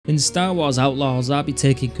In Star Wars Outlaws, I'll be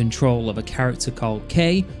taking control of a character called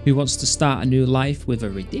Kay, who wants to start a new life with a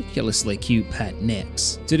ridiculously cute pet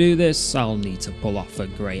Nyx. To do this, I'll need to pull off a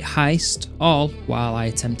great heist, all while I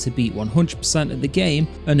attempt to beat 100% of the game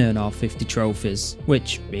and earn all 50 trophies,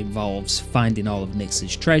 which involves finding all of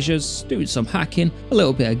Nyx's treasures, doing some hacking, a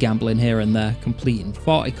little bit of gambling here and there, completing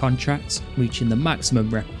 40 contracts, reaching the maximum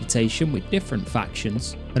reputation with different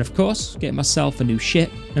factions, and of course, getting myself a new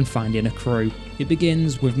ship and finding a crew. It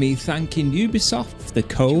begins with me thanking Ubisoft for the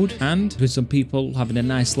code and with some people having a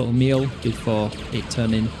nice little meal before it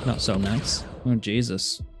turning not so nice. Oh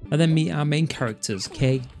Jesus. And then meet our main characters,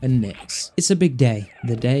 Kay and Nyx. It's a big day,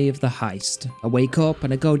 the day of the heist. I wake up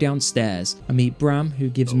and I go downstairs. I meet Bram, who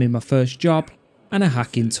gives me my first job and a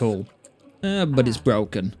hacking tool. But it's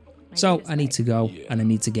broken. So I need to go and I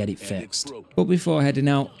need to get it fixed. But before heading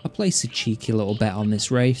out, I place a cheeky little bet on this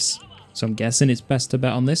race. So I'm guessing it's best to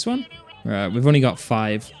bet on this one. Right, we've only got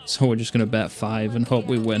 5, so we're just going to bet 5 and hope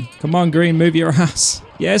we win. Come on, Green, move your ass.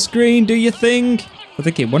 Yes, Green, do your thing. I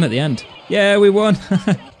think it won at the end. Yeah, we won.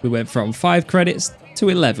 We went from 5 credits to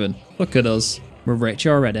 11. Look at us. We're rich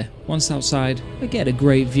already. Once outside, I get a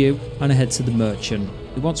great view and I head to the merchant.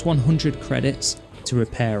 He wants 100 credits to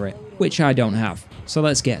repair it, which I don't have. So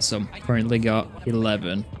let's get some. Currently got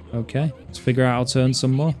 11. Okay, let's figure out how to earn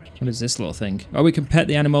some more. What is this little thing? Oh, we can pet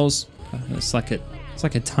the animals. It's like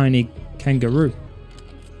a tiny kangaroo.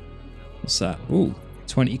 What's that? Ooh,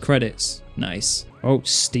 20 credits. Nice. Oh,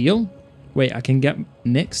 steal? Wait, I can get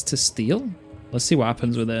Nyx to steal? Let's see what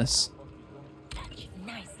happens with this.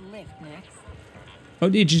 Nice lift, Nyx. Oh,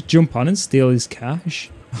 do you just jump on and steal his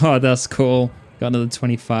cash? Oh, that's cool. Got another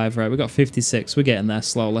 25. Right, we got 56. We're getting there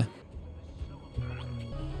slowly.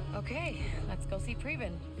 Okay, let's go see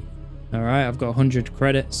Preben. All right, I've got 100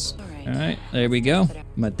 credits. All right, there we go.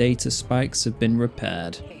 My data spikes have been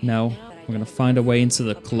repaired. Now, we're going to find a way into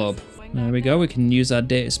the club. There we go. We can use our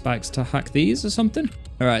data spikes to hack these or something.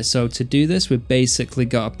 All right, so to do this, we've basically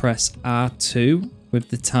got to press R2 with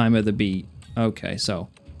the time of the beat. Okay, so.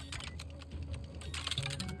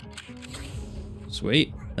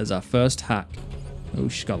 Sweet. There's our first hack. Oh,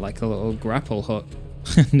 she's got like a little grapple hook.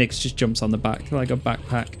 Nyx just jumps on the back like a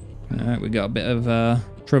backpack. All right, we got a bit of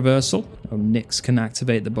traversal. Oh, Nyx can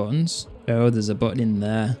activate the buttons. Oh, there's a button in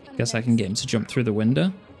there. Guess I can get him to jump through the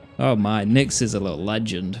window. Oh my, Nyx is a little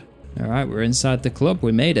legend. All right, we're inside the club.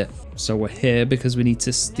 We made it. So we're here because we need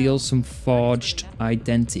to steal some forged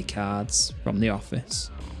identity cards from the office.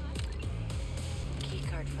 Key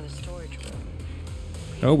card for the storage room.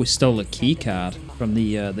 Oh, we stole a key card from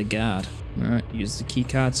the guard. All right, use the key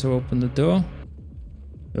card to open the door.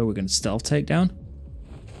 Oh, we're gonna stealth takedown.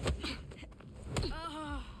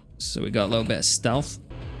 So we got a little bit of stealth.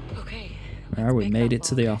 Okay. All right, we made it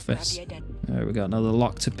to the office. All right, we got another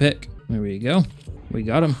lock to pick. There we go. We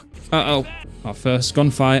got him. Uh-oh. Our first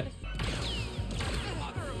gunfight.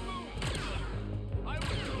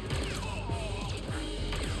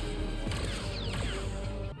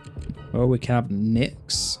 Oh, we can have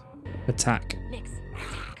Nyx attack. Nyx.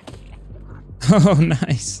 Oh,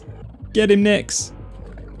 nice. Get him, Nyx.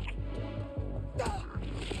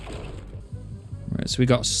 Right, so we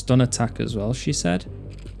got stun attack as well, she said.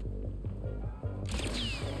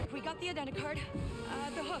 We got the identity card.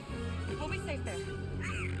 The hook. We'll be safe there.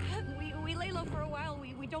 We lay low for a while.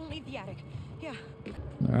 We don't leave the attic. Yeah.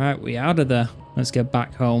 All right, we out of there. Let's get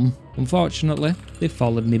back home. Unfortunately, they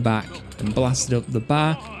followed me back and blasted up the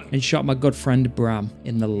bar and shot my good friend Bram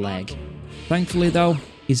in the leg. Thankfully, though,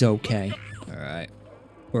 he's okay. All right,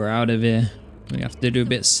 we're out of here. We have to do a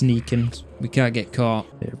bit of sneaking. We can't get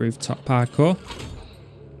caught. Bit of rooftop parkour.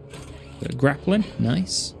 Bit of grappling.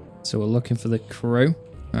 Nice. So we're looking for the crew.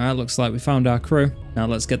 All right, looks like we found our crew. Now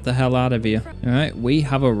let's get the hell out of here. All right, we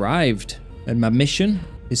have arrived. And my mission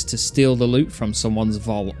is to steal the loot from someone's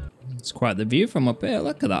vault. It's quite the view from up here.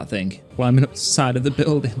 Look at that thing. Climbing up the side of the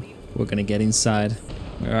building. We're going to get inside.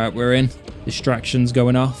 All right, we're in. Distractions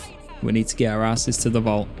going off. We need to get our asses to the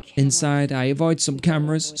vault. Inside, I avoid some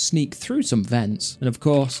cameras, sneak through some vents, and of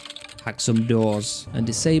course, hack some doors and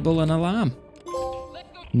disable an alarm.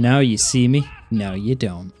 Now you see me, now you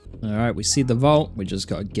don't. All right, we see the vault. We just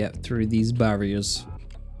got to get through these barriers.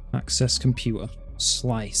 Access computer.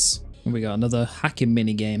 Slice. And we got another hacking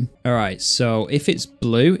minigame. All right, so if it's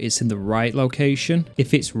blue, it's in the right location.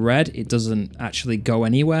 If it's red, it doesn't actually go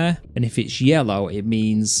anywhere. And if it's yellow, it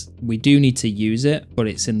means we do need to use it, but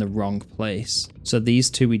it's in the wrong place. So these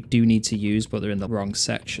two we do need to use, but they're in the wrong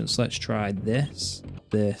section. So let's try this,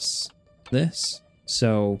 this, this.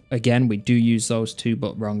 So again, we do use those two,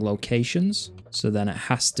 but wrong locations. So then it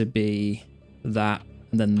has to be that,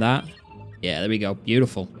 and then that, Yeah, there we go.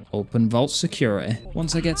 Beautiful. Open vault security.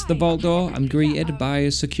 Once I get to the vault door, I'm greeted by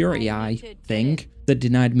a security eye thing that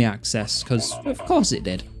denied me access, because of course it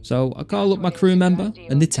did. So I call up my crew member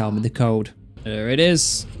and they tell me the code. There it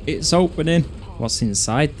is. It's opening. What's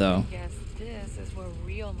inside though? Guess this is what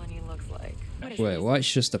real money looks like. Wait, what?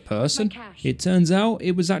 It's just a person? It turns out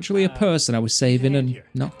it was actually a person I was saving and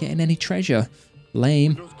not getting any treasure.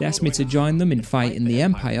 Lame. They asked me to join them in fighting the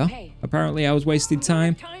Empire. Apparently I was wasting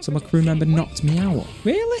time, so my crew member knocked me out.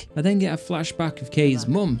 Really? I then get a flashback of Kay's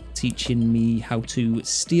mum teaching me how to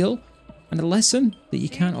steal, and a lesson that you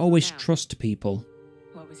can't always trust people.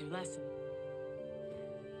 What was your lesson?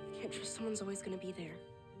 Can't trust someone's always gonna be there.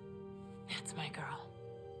 That's my girl.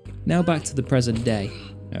 Now back to the present day.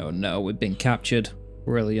 Oh no, we've been captured.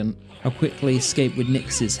 Brilliant. I'll quickly escape with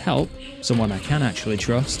Nyx's help, someone I can actually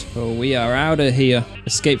trust. Oh, we are out of here.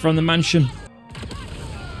 Escape from the mansion.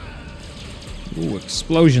 Ooh,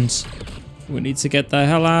 explosions. We need to get the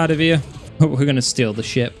hell out of here. Oh, we're gonna steal the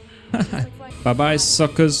ship. Bye-bye,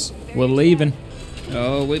 suckers. We're leaving.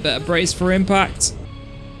 Oh, we better brace for impact.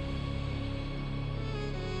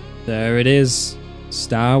 There it is.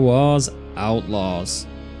 Star Wars Outlaws.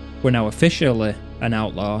 We're now officially an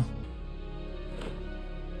outlaw.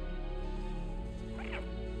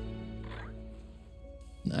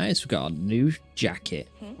 Nice, we got a new jacket.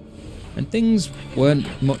 And things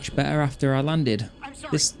weren't much better after I landed.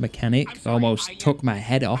 This mechanic almost took my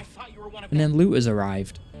head off, and then looters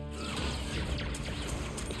arrived.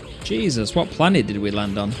 Jesus, what planet did we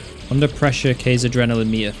land on? Under pressure, Kay's adrenaline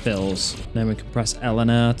meter fills. Then we can press L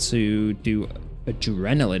and R to do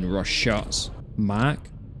adrenaline rush shots. Mark?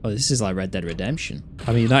 Oh, this is like Red Dead Redemption.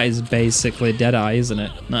 I mean, that is basically Deadeye, isn't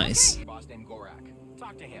it? Nice.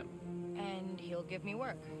 And he'll give me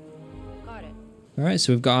work. Got it. Alright,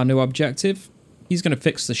 so we've got our new objective. He's going to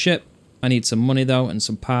fix the ship. I need some money though, and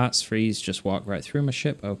some parts. Freeze, just walk right through my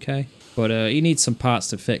ship, okay. But he needs some parts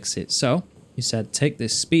to fix it. So, he said, take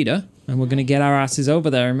this speeder, and we're going to get our asses over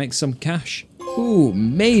there and make some cash. Ooh,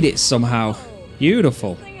 made it somehow.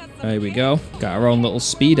 Beautiful. There we go. Got our own little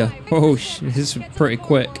speeder. Oh, this is pretty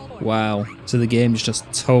quick. Wow. So the game's just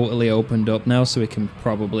totally opened up now, so we can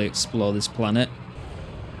probably explore this planet.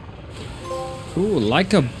 Ooh,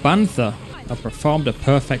 like a bantha. I performed a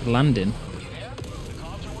perfect landing.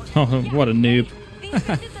 Oh, what a noob.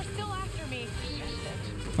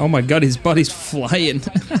 Oh my god, his body's flying.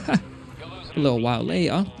 A little while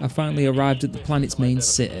later, I finally arrived at the planet's main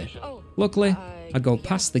city. Luckily, I go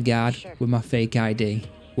past the guard with my fake ID.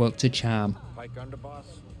 Work to charm. Pike Underboss,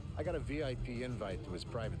 I got a VIP invite to his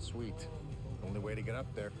private suite. Only way to get up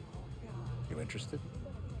there. You interested?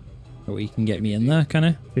 Oh, you can get me in there, can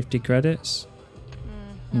I? 50 credits?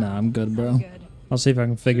 Nah, I'm good, bro. I'll see if I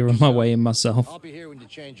can figure my way in myself. I'll be here when you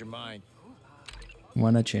change your mind.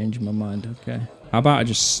 When I change my mind, okay. How about I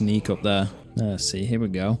just sneak up there? Let's see, here we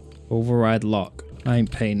go. Override lock. I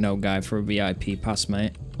ain't paying no guy for a VIP pass,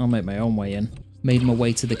 mate. I'll make my own way in. Made my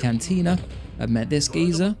way to the cantina. I met this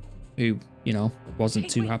geezer, who, you know, wasn't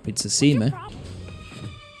too happy to see me.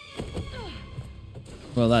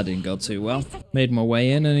 Well, that didn't go too well. Made my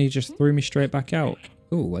way in and he just threw me straight back out.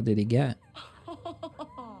 Ooh, what did he get?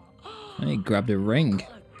 He grabbed a ring.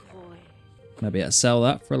 Maybe I'd sell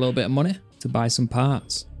that for a little bit of money to buy some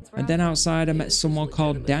parts. And then outside I met someone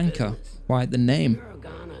called Danka. Quite the name.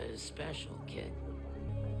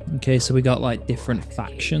 Okay, so we got like different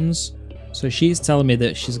factions. So she's telling me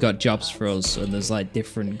that she's got jobs for us and there's like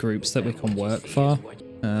different groups that we can work for.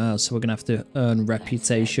 So we're gonna have to earn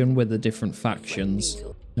reputation with the different factions.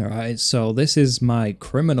 Alright, so this is my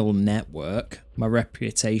criminal network, my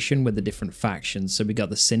reputation with the different factions. So we got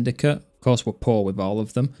the Syndicate, of course we're poor with all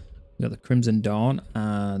of them. We got the Crimson Dawn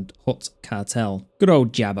and Hut Cartel. Good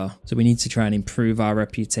old Jabba. So we need to try and improve our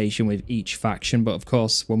reputation with each faction. But of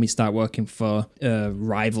course, when we start working for a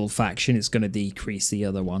rival faction, it's going to decrease the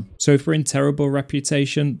other one. So if we're in terrible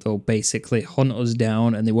reputation, they'll basically hunt us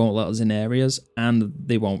down and they won't let us in areas. And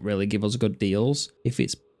they won't really give us good deals. If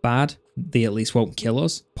it's bad, they at least won't kill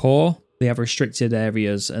us. Poor, they have restricted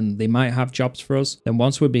areas and they might have jobs for us. Then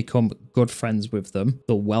once we become good friends with them,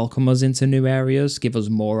 they'll welcome us into new areas, give us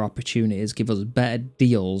more opportunities, give us better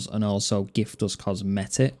deals, and also gift us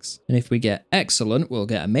cosmetics. And if we get excellent, we'll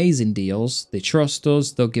get amazing deals. They trust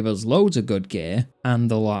us, they'll give us loads of good gear,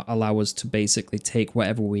 and they'll allow us to basically take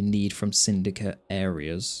whatever we need from Syndicate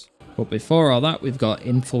areas. But before all that, we've got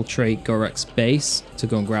infiltrate Gorek's base to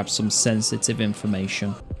go and grab some sensitive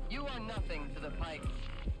information.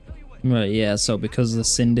 Right, yeah, so because the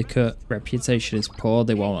Syndicate reputation is poor,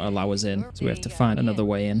 they won't allow us in. So we have to find another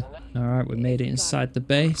way in. Alright, we made it inside the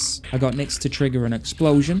base. I got Nyx to trigger an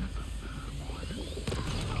explosion.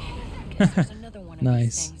 There's another one of these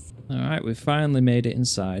Nice. things. Alright, we finally made it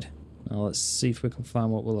inside. Now let's see if we can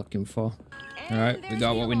find what we're looking for. Alright, we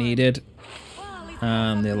got what we needed.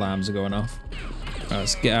 And the alarms are going off.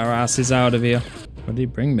 Let's get our asses out of here. What did he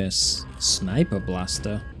bring me? Sniper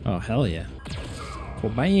blaster. Oh, hell yeah.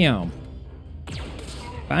 Well, bam.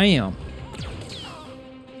 Bam.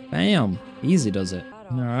 Bam. Easy does it.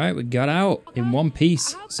 Alright, we got out in one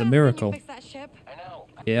piece. It's a miracle.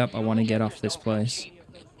 Yep, I want to get off this place.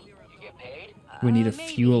 We need a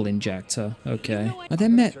fuel injector. Okay. I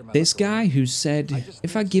then met this guy who said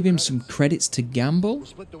if I give him some credits to gamble,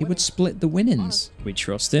 he would split the winnings. We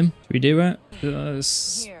trust him. Should we do it?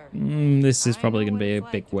 This is probably going to be a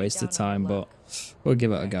big waste of time, but we'll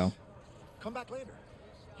give it a go. Come back later.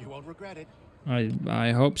 You won't regret it.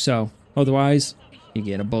 I hope so. Otherwise, you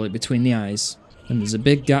get a bullet between the eyes. And there's a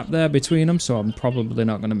big gap there between them, so I'm probably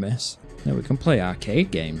not going to miss. Now we can play arcade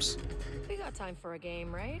games. We got time for a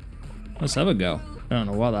game, right? Let's have a go. I don't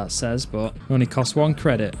know what that says, but it only costs 1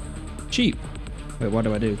 credit. Cheap. Wait, what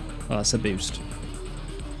do I do? Oh, that's a boost.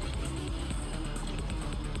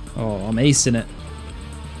 Oh, I'm acing it.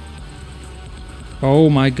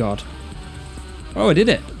 Oh my god. Oh, I did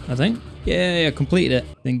it, I think. Yeah, I completed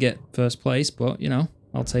it. Didn't get first place, but, you know,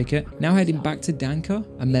 I'll take it. Now heading back to Danka,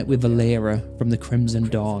 I met with Valera from the Crimson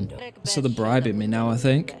Dawn. So they're bribing me now, I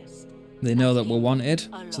think. They know that we're wanted,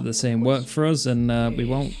 so they're saying work for us and we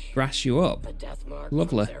won't grass you up.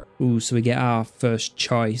 Lovely. Ooh, so we get our first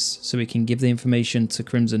choice, so we can give the information to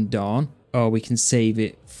Crimson Dawn, or we can save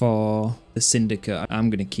it for the Syndicate.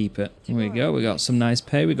 I'm going to keep it. There we go, we got some nice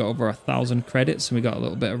pay, we got over 1,000 credits and we got a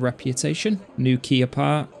little bit of reputation. New key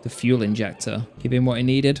apart, the fuel injector. Give him what he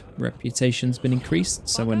needed, reputation's been increased,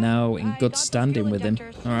 so we're now in good standing with him.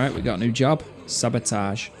 Alright, we got a new job,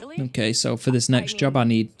 sabotage. Okay, so for this next job, I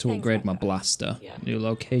need to upgrade my blaster. New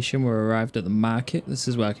location, we arrived at the market. This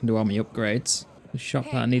is where I can do all my upgrades. The shop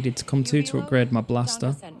that I needed to come to upgrade my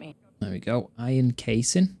blaster. There we go, iron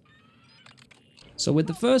casing. So with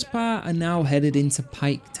the first part, I now headed into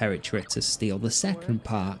Pike territory to steal the second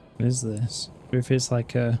part. What is this? If it's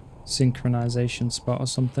like a synchronization spot or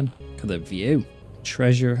something. Look at the view.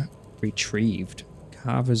 Treasure retrieved.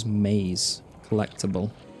 Carver's Maze.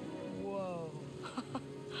 Collectible.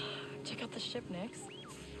 Ship, Nix.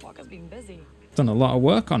 Walker's been busy. Done a lot of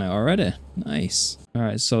work on it already. Nice.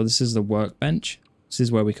 Alright, so this is the workbench. This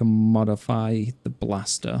is where we can modify the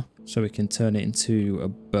blaster. So we can turn it into a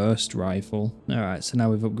burst rifle. Alright, so now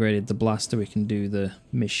we've upgraded the blaster. We can do the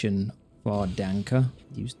mission for Danka.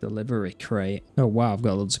 Use delivery crate. Oh wow, I've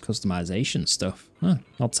got loads of customization stuff. Huh,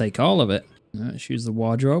 I'll take all of it. Alright, let's use the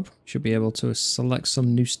wardrobe. Should be able to select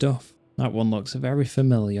some new stuff. That one looks very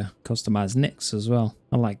familiar. Customized Nix as well.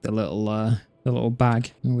 I like the little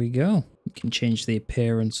bag. There we go. We can change the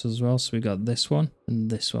appearance as well. So we got this one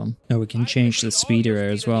and this one. Oh, we can change the speeder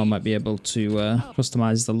here as well. Might be able to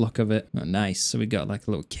customize the look of it. Oh, nice. So we got like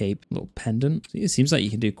a little cape, a little pendant. It seems like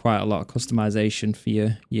you can do quite a lot of customization for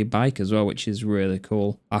your bike as well, which is really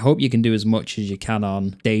cool. I hope you can do as much as you can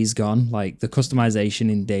on Days Gone. Like the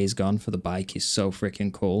customization in Days Gone for the bike is so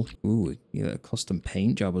freaking cool. Ooh, you got a custom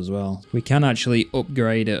paint job as well. We can actually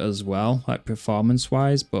upgrade it as well, like performance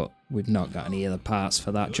wise, but we've not got any other parts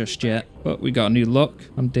for that just yet. But we got a new look.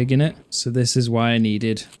 I'm digging it. So this is why I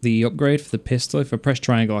needed the upgrade for the pistol. If I press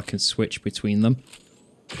triangle, I can switch between them.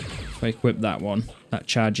 If I equip that one, that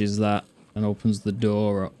charges that and opens the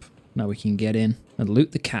door up. Now we can get in and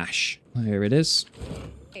loot the cash. Here it is.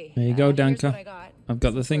 There you go, Danka. I've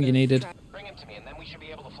got the thing you needed.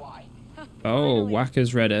 Oh,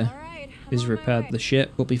 Whacker's ready. He's repaired the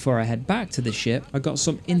ship, but before I head back to the ship, I got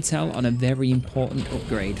some intel on a very important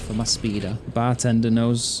upgrade for my speeder. The bartender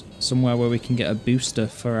knows somewhere where we can get a booster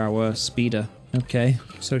for our speeder. Okay,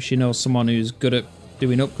 so she knows someone who's good at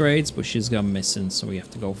doing upgrades, but she's gone missing, so we have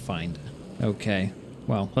to go find her. Okay,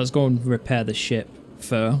 well, let's go and repair the ship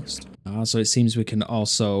first. So it seems we can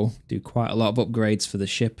also do quite a lot of upgrades for the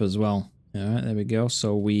ship as well. Alright, there we go.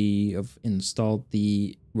 So we have installed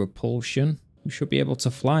the repulsion. We should be able to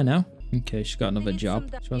fly now. Okay, she's got another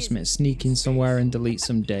job. She wants me to sneak in somewhere and delete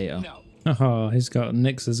some data. Oh,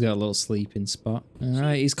 Nix has got a little sleeping spot.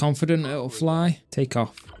 Alright, he's confident it'll fly. Take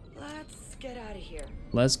off. Let's get out of here.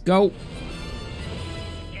 Let's go.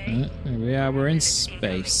 Here we are, we're in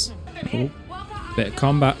space. Oh, bit of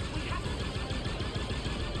combat.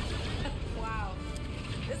 Wow.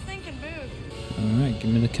 This thing can move. Alright,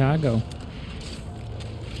 give me the cargo.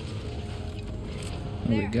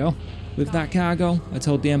 There we go. With that cargo, I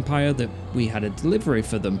told the Empire that we had a delivery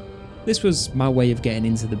for them. This was my way of getting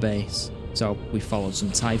into the base. So we followed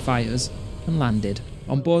some TIE fighters and landed.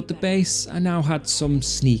 On board the base, I now had some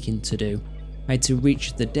sneaking to do. I had to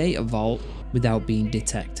reach the data vault without being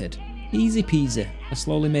detected. Easy peasy. I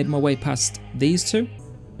slowly made my way past these two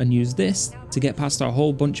and used this to get past a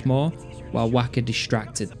whole bunch more while Wacker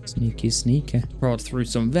distracted. Sneaky sneaky. Crawled through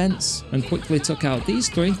some vents and quickly took out these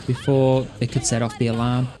three before they could set off the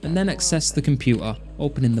alarm, and then accessed the computer,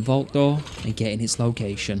 opening the vault door and getting its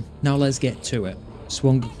location. Now let's get to it.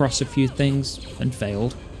 Swung across a few things and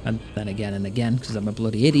failed, and then again and again because I'm a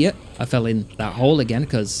bloody idiot. I fell in that hole again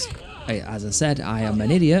because, as I said, I am an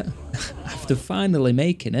idiot. After finally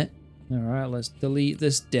making it. Alright, let's delete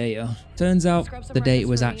this data. Turns out the data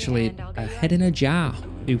was actually a head in a jar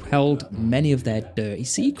who held many of their dirty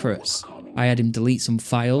secrets. I had him delete some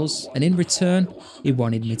files, and in return, he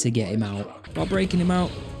wanted me to get him out. While breaking him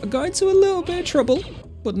out, I got into a little bit of trouble,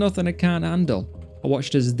 but nothing I can't handle. I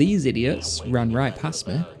watched as these idiots ran right past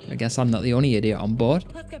me. I guess I'm not the only idiot on board.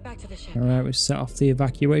 Let's get back to the ship. Alright, we've set off the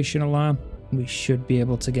evacuation alarm. We should be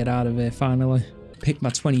able to get out of here finally. Pick my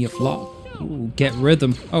 20th lock. Ooh, get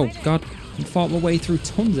rhythm. Oh god, I fought my way through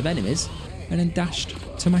tons of enemies and then dashed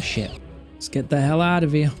to my ship. Let's get the hell out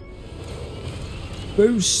of here.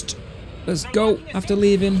 Boost. Let's go. After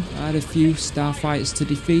leaving, I had a few starfighters to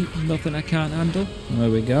defeat. Nothing I can't handle. There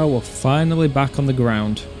we go. We're finally back on the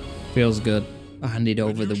ground. Feels good. I handed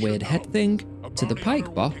over the weird head thing to the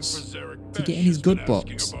Pike boss to get in his good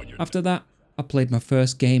books. After that, I played my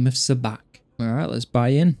first game of Sabacc. Alright, let's buy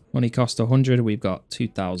in. Only cost 100. We've got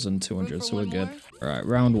 2,200, so we're good. Alright,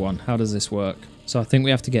 round one. How does this work? So I think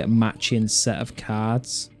we have to get a matching set of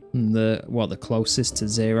cards. And the closest to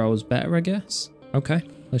 0 is better, I guess. Okay,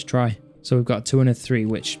 let's try. So we've got 2 and a 3,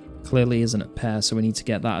 which clearly isn't a pair, so we need to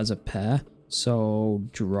get that as a pair. So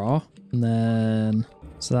draw. And then,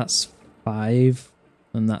 so that's 5,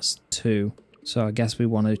 and that's 2. So I guess we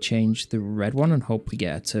want to change the red one and hope we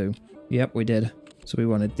get a 2. Yep, we did. So we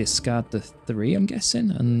want to discard the 3, I'm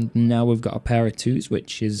guessing. And now we've got a pair of 2s,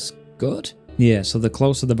 which is good. Yeah, so the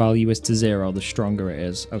closer the value is to 0, the stronger it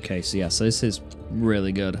is. Okay, so yeah, so this is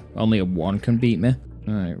really good. Only a 1 can beat me.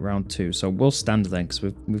 Alright, round 2. So we'll stand then, because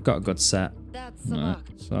we've got a good set. Alright,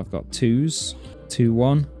 so I've got 2s. 2,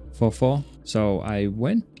 1, 4, 4. So I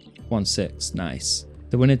win. 1, 6. Nice.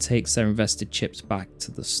 The winner takes their invested chips back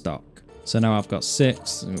to the stock. So now I've got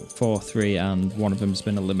 6, 4, 3, and one of them's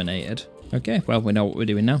been eliminated. Okay, well, we know what we're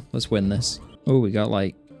doing now. Let's win this. Oh, we got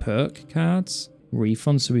like perk cards.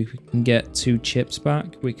 Refund, so we can get 2 chips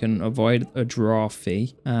back. We can avoid a draw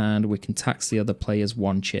fee, and we can tax the other player's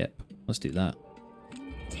 1 chip. Let's do that.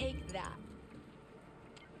 Take that.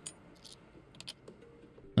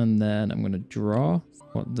 And then I'm going to draw.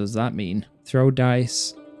 What does that mean? Throw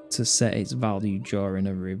dice to set its value during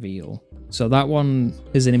a reveal. So that one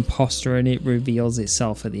is an imposter and it reveals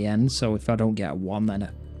itself at the end. So if I don't get a 1, then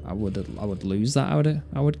I would lose that,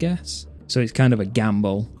 I would guess. So it's kind of a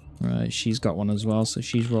gamble. Right, she's got 1 as well, so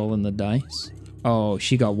she's rolling the dice. Oh,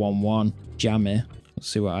 she got 1, 1. Jammy. Let's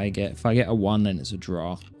see what I get. If I get a 1, then it's a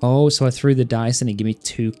draw. Oh, so I threw the dice and it gave me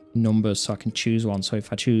 2 numbers so I can choose one. So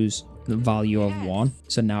if I choose the value of 1,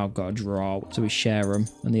 so now I've got a draw. So we share them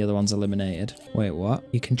and the other one's eliminated. Wait, what?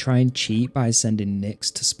 You can try and cheat by sending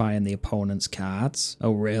Nyx to spy on the opponent's cards.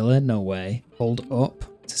 Oh, really? No way. Hold up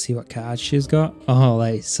to see what cards she's got. Oh,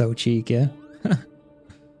 that is so cheeky.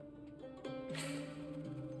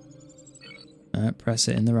 Alright, press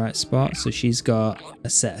it in the right spot. So she's got a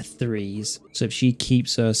set of 3s. So if she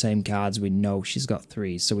keeps her same cards, we know she's got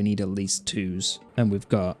 3s. So we need at least 2s. And we've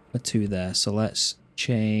got a 2 there. So let's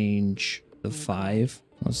change the 5.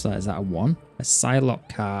 What's that? Is that a 1? A Psylocke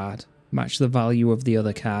card. Match the value of the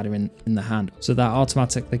other card in the hand. So that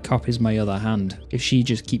automatically copies my other hand. If she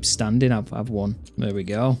just keeps standing, I've won. There we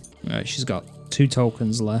go. Alright, she's got 2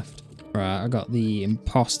 tokens left. Right, I got the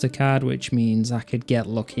imposter card, which means I could get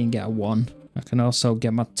lucky and get a 1. I can also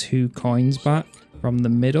get my 2 coins back from the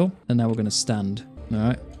middle. And now we're going to stand.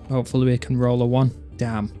 Alright. Hopefully we can roll a 1.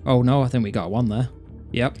 Damn. Oh no, I think we got a 1 there.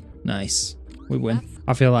 Yep. Nice. We win.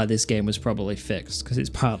 I feel like this game was probably fixed because it's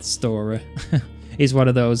part of the story. It's one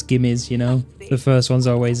of those gimmies, you know. The first one's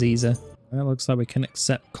always easier. It looks like we can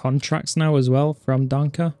accept contracts now as well from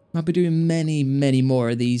Donka. I'll be doing many, many more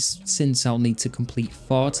of these since I'll need to complete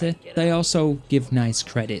 40. They also give nice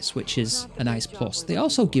credits, which is a nice plus. They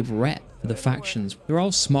also give rep for the factions. They're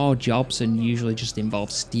all small jobs and usually just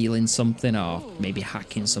involve stealing something or maybe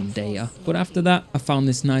hacking some data. But after that, I found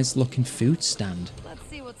this nice looking food stand. Let's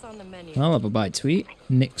see what's on the menu. I'll have a bite to eat.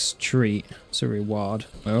 Nyx treat. It's a reward.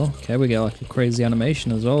 Oh, okay, we get like a crazy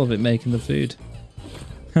animation as well of it making the food.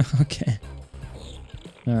 Okay.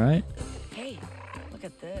 Alright. Hey, look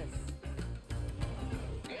at this.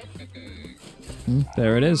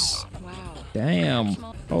 There it is. Wow. Damn.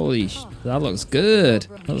 Holy that looks good.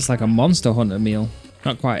 That looks like a Monster Hunter meal.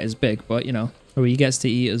 Not quite as big, but you know. Oh, he gets to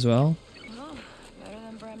eat as well.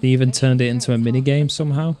 They even turned it into a mini game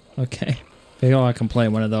somehow. Okay. I feel like I can play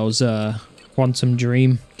one of those Quantum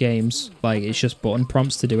Dream games. Like it's just button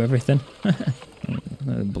prompts to do everything.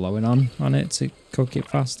 Blowing on it to cook it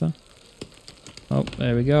faster. Oh,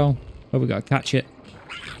 there we go. Oh, we gotta catch it.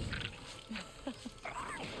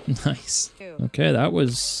 Nice. Okay, that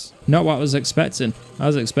was not what I was expecting. I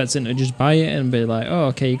was expecting to just buy it and be like, oh,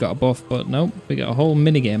 okay, you got a buff, but nope, we got a whole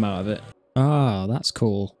minigame out of it. Ah, that's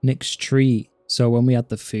cool. Nick's treat. So when we had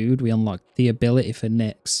the food, we unlocked the ability for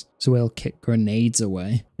Nix, so he'll kick grenades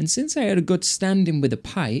away. And since I had a good standing with a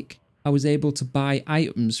pike, I was able to buy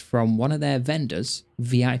items from one of their vendors,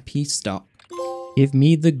 VIP stock. Give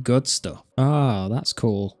me the good stuff. Ah, that's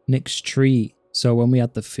cool. Nick's treat. So when we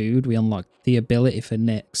had the food, we unlocked the ability for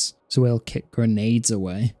Nix, so he'll kick grenades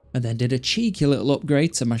away. And then did a cheeky little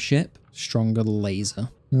upgrade to my ship, stronger laser.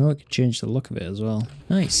 Oh, I could change the look of it as well.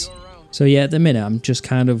 Nice. So yeah, at the minute, I'm just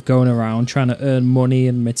kind of going around trying to earn money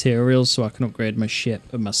and materials so I can upgrade my ship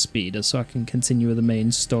and my speeder so I can continue with the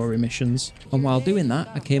main story missions. And while doing that,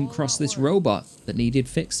 I came across this robot that needed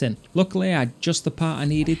fixing. Luckily, I had just the part I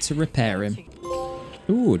needed to repair him.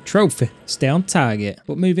 Ooh, trophy. Stay on target.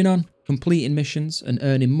 But moving on, completing missions and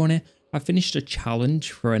earning money, I finished a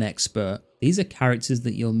challenge for an expert. These are characters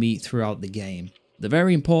that you'll meet throughout the game. They're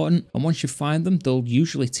very important, and once you find them, they'll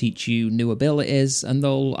usually teach you new abilities and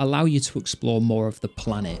they'll allow you to explore more of the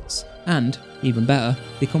planets. And, even better,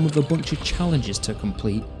 they come with a bunch of challenges to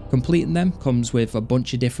complete. Completing them comes with a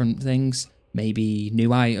bunch of different things, maybe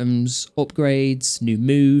new items, upgrades, new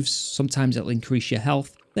moves, sometimes it'll increase your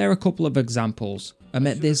health. There are a couple of examples. I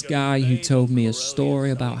met this guy who told me a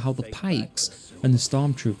story about how the Pikes and the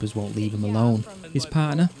Stormtroopers won't leave him alone. His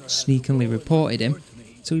partner sneakily reported him,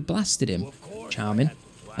 so he blasted him. Charming.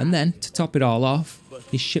 And then, to top it all off,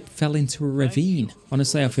 his ship fell into a ravine.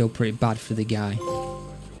 Honestly, I feel pretty bad for the guy.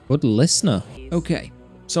 Good listener. Okay,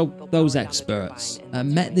 so those experts. I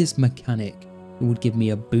met this mechanic who would give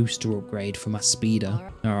me a booster upgrade for my speeder.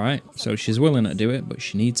 Alright, so she's willing to do it, but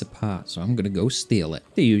she needs a part, so I'm gonna go steal it.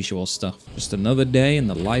 The usual stuff. Just another day in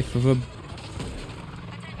the life of a...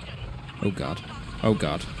 Oh god. Oh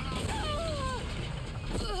god.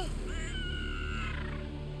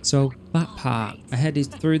 So that part, I headed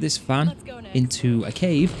through this van into a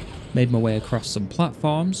cave, made my way across some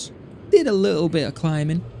platforms, did a little bit of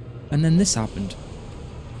climbing, and then this happened.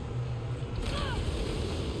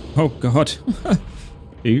 Oh god.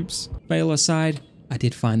 Oops. Fail aside, I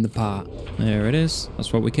did find the part. There it is.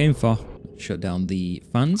 That's what we came for. Shut down the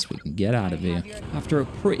fans, we can get out of here. After a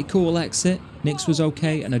pretty cool exit, Nix was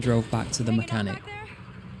okay and I drove back to the mechanic.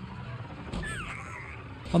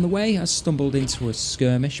 On the way, I stumbled into a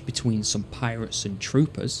skirmish between some pirates and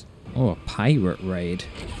troopers. Oh, a pirate raid.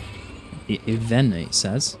 Event, it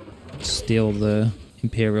says. Steal the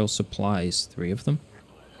Imperial supplies. 3 of them.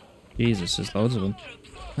 Jesus, there's loads of them.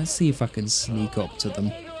 Let's see if I can sneak up to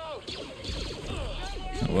them.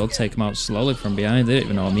 I will take them out slowly from behind. They don't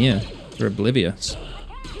even know I'm here. They're oblivious.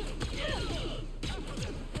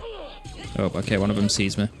 Oh, okay, one of them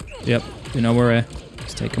sees me. Yep, you know we're here.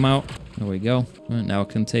 Let's take them out. There we go. Right, now I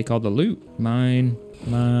can take all the loot. Mine,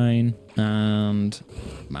 mine, and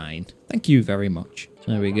mine. Thank you very much.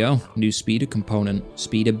 There we go. New speeder component.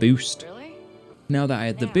 Speeder boost. Now that I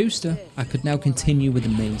had the booster, I could now continue with the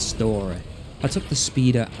main story. I took the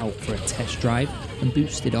speeder out for a test drive and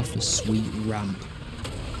boosted off a sweet ramp.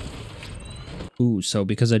 Ooh, so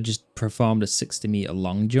because I just performed a 60-meter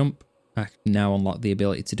long jump, I can now unlock the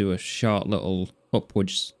ability to do a short little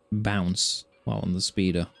upwards bounce while on the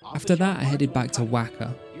speeder. After that, I headed back to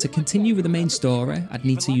Waka. To continue with the main story, I'd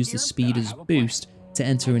need to use the speeder's boost to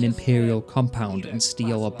enter an Imperial compound and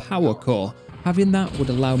steal a power core. Having that would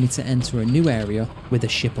allow me to enter a new area with a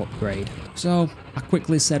ship upgrade. So, I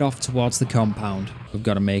quickly set off towards the compound. We've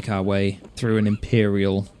got to make our way through an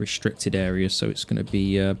Imperial restricted area, so it's going to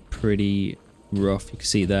be pretty rough. You can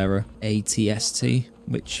see there ATST,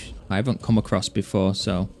 which I haven't come across before,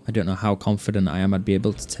 so I don't know how confident I am I'd be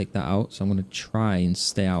able to take that out, so I'm going to try and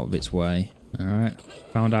stay out of its way. Alright,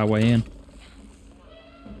 found our way in.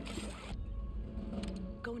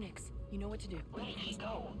 Go, Nix. You know what to do.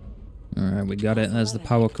 Alright, we got it. There's the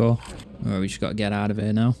power core. Oh, we just got to get out of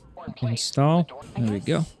here now. Install. There we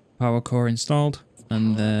go. Power core installed.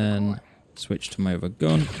 And then switch to my other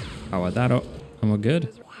gun. Power that up. And we're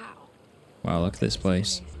good. Wow, look at this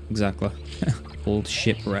place. Exactly. Old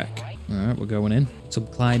shipwreck. Alright, we're going in. Some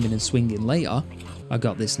climbing and swinging later, I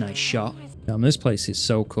got this nice shot. Damn, this place is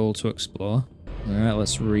so cool to explore. Alright,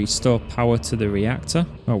 let's restore power to the reactor.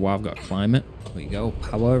 Oh wow, I've got to climb it. There we go,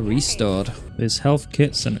 power restored. There's health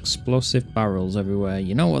kits and explosive barrels everywhere.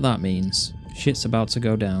 You know what that means. Shit's about to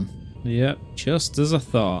go down. Yep, just as I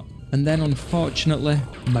thought. And then unfortunately,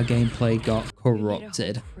 my gameplay got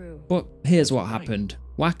corrupted. But here's what happened.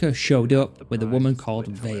 Wacker showed up with a woman called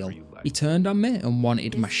Vale. He turned on me and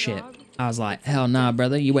wanted my ship. I was like, hell nah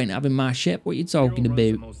brother, you ain't having my ship, what you talking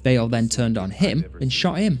about? Vale then turned on him and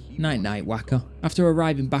shot him. Night night, Wacker. After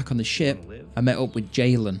arriving back on the ship, I met up with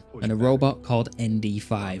Jalen and a robot called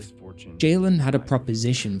ND5. Jalen had a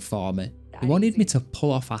proposition for me. He wanted me to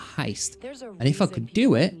pull off a heist, and if I could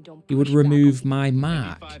do it, he would remove my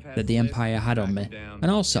mark that the Empire had on me,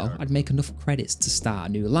 and also I'd make enough credits to start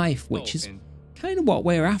a new life, which is kind of what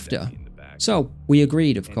we're after. So we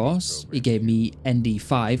agreed, of course. He gave me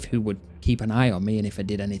ND5, who would keep an eye on me, and if I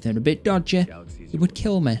did anything a bit dodgy, he would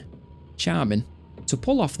kill me. Charming. To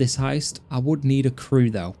pull off this heist, I would need a crew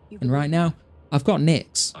though, and right now, I've got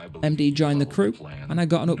Nix. MD joined the crew, and I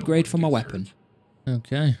got an upgrade for my weapon.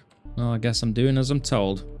 Okay. Well, I guess I'm doing as I'm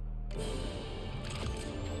told.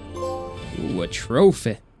 Ooh, a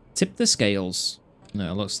trophy. Tip the scales.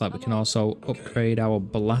 Now, it looks like we can also upgrade our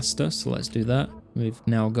blaster, so let's do that. We've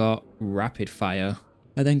now got rapid fire.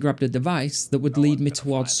 I then grabbed a device that would lead me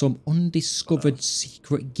towards some undiscovered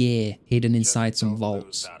secret gear hidden inside some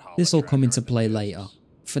vaults. This will come into play later.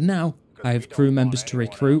 For now, I have crew members to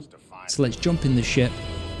recruit, so let's jump in the ship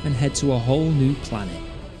and head to a whole new planet.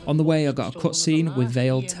 On the way, I got a cutscene with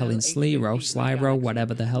Vale telling Slyro,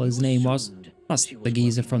 whatever the hell his name was, that's the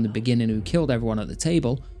geezer from the beginning who killed everyone at the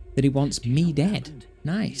table, that he wants me dead.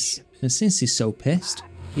 Nice. And since he's so pissed,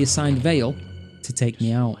 he assigned Vale to take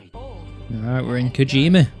me out. Alright, we're in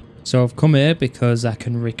Kojima. So I've come here because I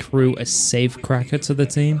can recruit a safecracker to the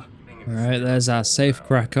team. Alright, there's our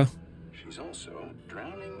safecracker.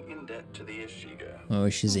 Oh,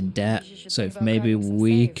 she's in debt. So if maybe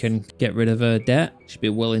we can get rid of her debt, she'd be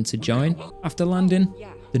willing to join. After landing,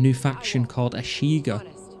 the new faction called Ashiga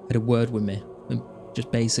had a word with me and just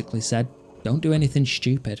basically said, don't do anything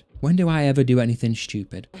stupid. When do I ever do anything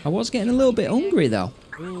stupid? I was getting a little bit hungry though.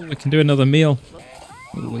 Ooh, we can do another meal.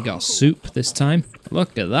 Ooh, we got soup this time.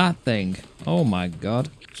 Look at that thing. Oh my god.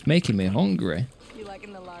 It's making me hungry. You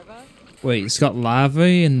liking the larva? Wait, it's got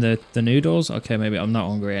larvae in the noodles? Okay, maybe I'm not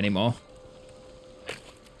hungry anymore.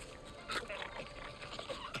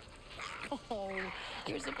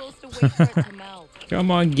 You're supposed to wait for it to melt. Come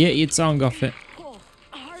on, get your tongue off it. Cool.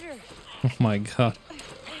 Harder. Oh my god.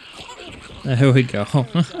 There we go.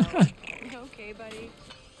 Okay, buddy.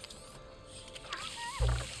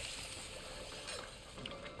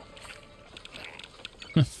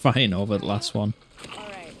 Fighting over the last one.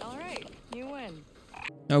 All right. You win.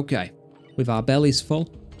 Okay, with our bellies full,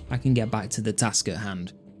 I can get back to the task at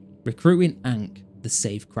hand. Recruiting Ankh, the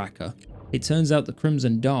safecracker. It turns out the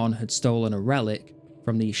Crimson Dawn had stolen a relic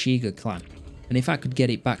from the Ashiga clan, and if I could get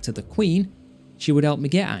it back to the Queen, she would help me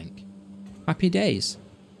get Ankh. Happy days.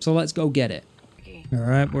 So let's go get it.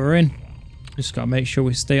 Alright, we're in. Just gotta make sure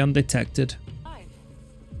we stay undetected.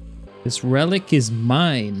 This relic is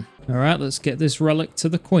mine. Alright, let's get this relic to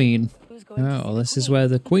the Queen. Alright, well, this is where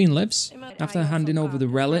the Queen lives. After handing over the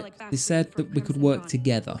relic, they said that we could work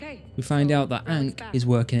together. We find out that Ankh is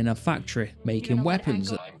working in a factory, making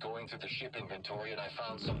weapons. I'm going through the ship inventory and I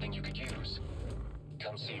found something you could use.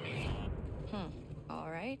 Come see me. All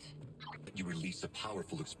right. You release a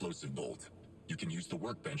powerful explosive bolt. You can use the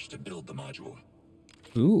workbench to build the module.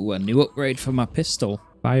 Ooh, a new upgrade for my pistol.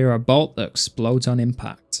 Fire a bolt that explodes on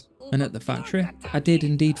impact. And at the factory, I did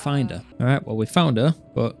indeed find her. Alright, well we found her,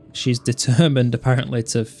 but she's determined apparently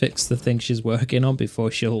to fix the thing she's working on before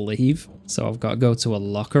she'll leave. So I've got to go to a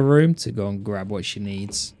locker room to go and grab what she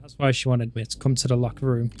needs. That's why she wanted me to come to the locker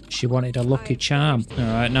room. She wanted a lucky charm.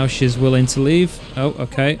 Alright, now she's willing to leave. Oh,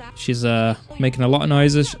 okay. She's making a lot of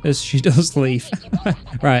noise as she does leave.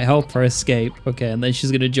 Right, help her escape. Okay, and then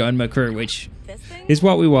she's going to join my crew, which is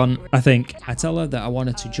what we want, I think. I tell her that I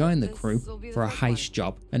wanted to join the crew for a heist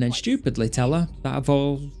job, and then stupidly tell her that I've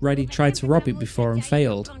already tried to rob it before and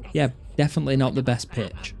failed. Yeah, definitely not the best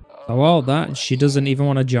pitch. So all that, she doesn't even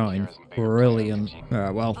want to join. Brilliant.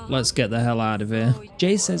 Alright, well, let's get the hell out of here.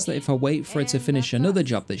 Jay says that if I wait for her to finish another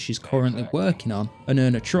job that she's currently working on and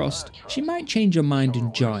earn her trust, she might change her mind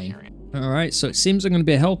and join. Alright, so it seems I'm going to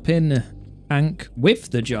be helping Ankh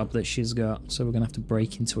with the job that she's got, so we're going to have to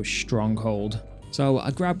break into a stronghold. So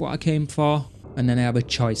I grab what I came for, and then I have a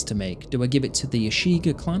choice to make. Do I give it to the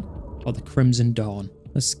Ashiga clan or the Crimson Dawn?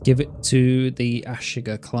 Let's give it to the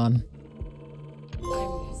Ashiga clan.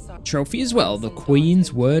 Trophy as well. The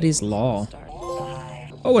Queen's word is law.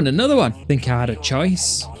 Oh, and another one. Think I had a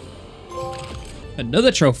choice.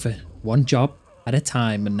 Another trophy. One job, at a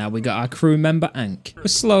time, and now we got our crew member Ankh. We're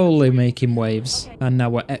slowly making waves, and now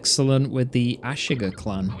we're excellent with the Ashiga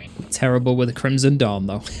clan. Terrible with the Crimson Dawn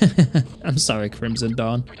though. I'm sorry, Crimson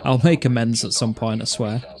Dawn. I'll make amends at some point, I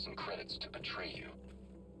swear. 1,000 credits to betray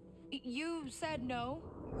you. You said no,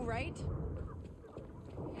 right?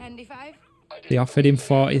 And if I've... They offered him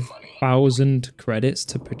 40,000 credits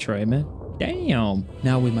to portray me. Damn.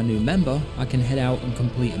 Now with my new member, I can head out and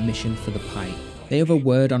complete a mission for the Pipe. They have a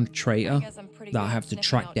word on a traitor that I have to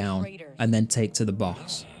track down and then take to the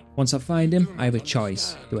boss. Once I find him, I have a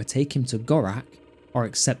choice. Do I take him to Gorak or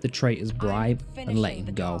accept the traitor's bribe and let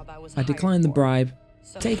him go? I decline the bribe,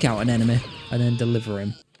 take out an enemy, and then deliver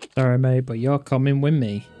him. Sorry mate, but you're coming with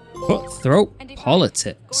me. Cutthroat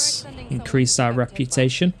politics. Increase our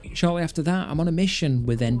reputation. Shortly after that, I'm on a mission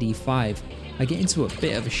with ND5. I get into a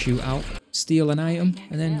bit of a shootout, steal an item,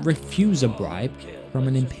 and then refuse a bribe from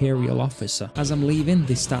an Imperial officer. As I'm leaving,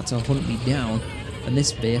 they start to hunt me down, and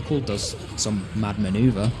this vehicle does some mad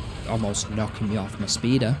maneuver, almost knocking me off my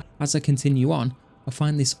speeder. As I continue on, I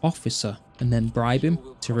find this officer and then bribe him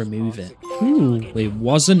to remove it. Ooh, it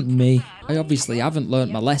wasn't me. I obviously haven't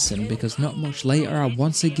learnt my lesson because not much later I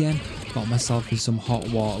once again got myself in some hot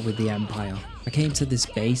water with the Empire. I came to this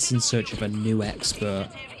base in search of a new expert,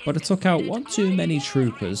 but I took out one too many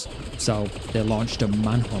troopers, so they launched a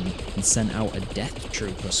manhunt and sent out a death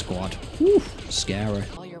trooper squad. Whew, scary.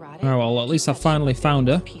 Oh well, at least I finally found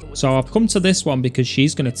her. So I've come to this one because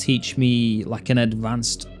she's going to teach me like an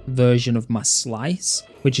advanced version of my slice,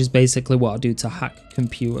 which is basically what I do to hack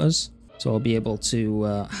computers. So I'll be able to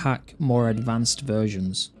hack more advanced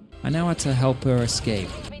versions. I now had to help her escape.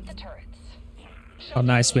 Oh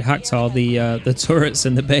nice, we hacked all the turrets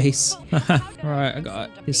in the base. Right, I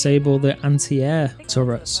gotta disable the anti-air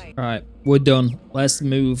turrets. Alright, we're done. Let's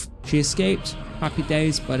move. She escaped. Happy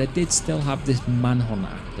days, but I did still have this manhunt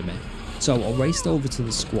after me. So I raced over to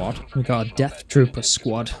the squad. We got a death trooper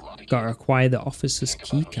squad. Got to acquire the officer's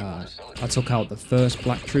keycard. I took out the first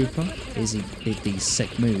black trooper as he did these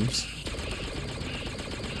sick moves.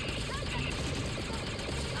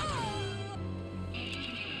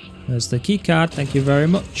 There's the keycard, thank you very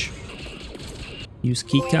much. Use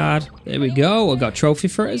keycard. There we go, I got a trophy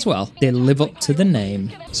for it as well. They live up to the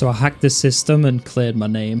name. So I hacked the system and cleared my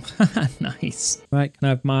name. Nice. Right, can I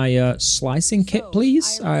have my slicing kit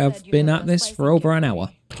please? I have been at this for over an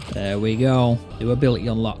hour. There we go. New ability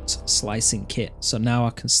unlocked, slicing kit. So now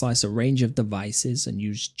I can slice a range of devices and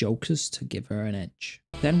use jokers to give her an edge.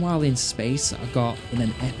 Then while in space, I got in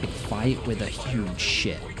an epic fight with a huge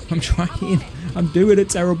ship. I'm doing a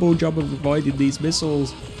terrible job of avoiding these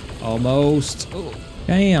missiles. Almost. Oh,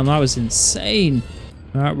 damn, that was insane.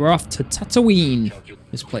 Alright, we're off to Tatooine.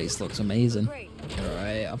 This place looks amazing.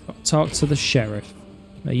 Alright, I've got to talk to the sheriff.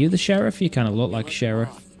 Are you the sheriff? You kind of look like a sheriff.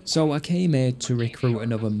 So I came here to recruit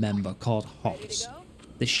another member called Hobbs.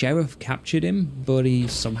 The sheriff captured him, but he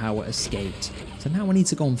somehow escaped. So now I need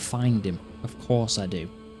to go and find him. Of course I do.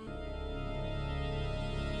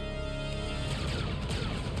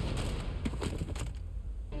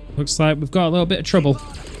 Looks like we've got a little bit of trouble.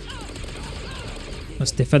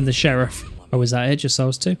 Let's defend the sheriff. Oh, was that it? Just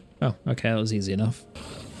those two? Oh, okay, that was easy enough.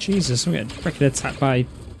 Jesus, I'm getting freaking attacked by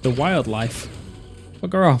the wildlife.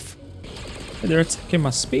 Bugger off. They're attacking my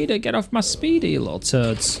speeder. Get off my speeder, you little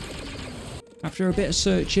turds. After a bit of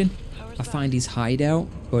searching, I find his hideout,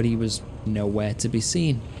 but he was nowhere to be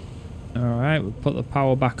seen. Alright, we'll put the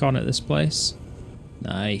power back on at this place.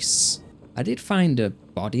 Nice. I did find a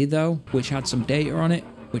body though, which had some data on it,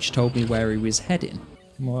 which told me where he was heading.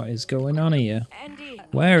 What is going on here?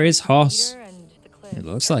 Where is Hoss? It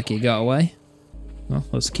looks like he got away. Well,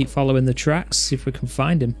 let's keep following the tracks, see if we can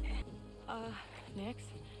find him. Nix,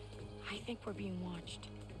 I think we're being watched.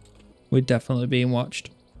 We're definitely being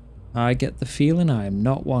watched. I get the feeling I am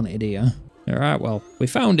not wanted here. Alright, well, we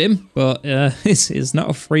found him, but he's not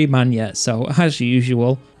a free man yet, so as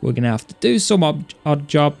usual, we're going to have to do some odd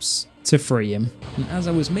jobs to free him. And as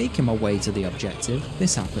I was making my way to the objective,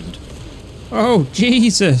 this happened. Oh,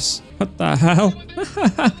 Jesus! What the hell?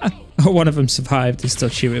 Oh, one of them survived. He's still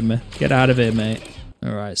shooting me. Get out of here, mate.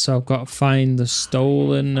 Alright, so I've got to find the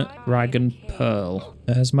stolen dragon pearl.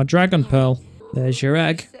 There's my dragon pearl. There's your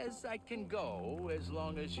egg. Says I can go as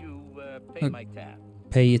long as you pay my tab.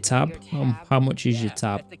 Pay your tab? How much is your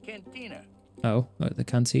tab? At the cantina. Oh, at the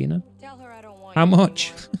cantina? Tell her I don't want How you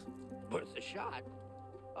much? Worth a shot.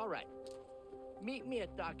 All right. Meet me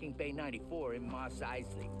at Docking Bay 94 in Mos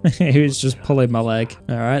Eisley. He was just pulling my leg.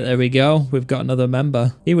 Alright, there we go. We've got another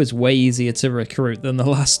member. He was way easier to recruit than the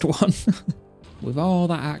last one. With all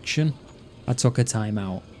that action, I took a time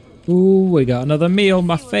out. Ooh, we got another meal,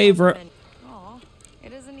 my favourite. Aw,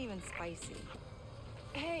 it isn't even spicy.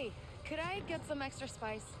 some extra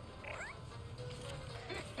spice.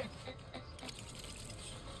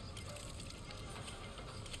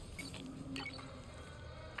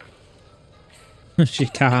 She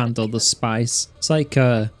can't handle the spice. It's like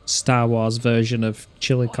a Star Wars version of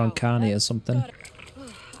chili con carne or something.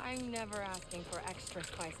 I'm never asking for extra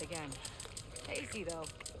spice again. Tasty though.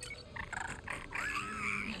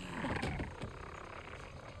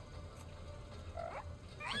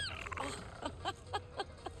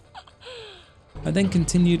 I then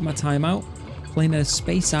continued my time out playing a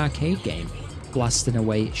space arcade game, blasting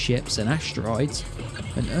away at ships and asteroids,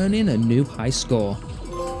 and earning a new high score.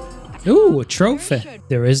 Ooh, a trophy.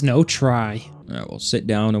 There is no try. Alright, we'll sit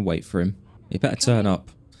down and wait for him. He better turn up.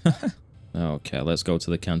 Okay, let's go to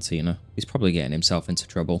the cantina. He's probably getting himself into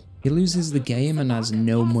trouble. He loses the game and has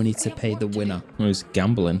no money to pay the winner. Oh, he's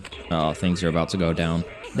gambling. Oh, things are about to go down.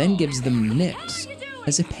 Then gives them nips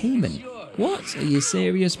as a payment. What? Are you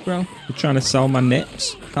serious, bro? You're trying to sell my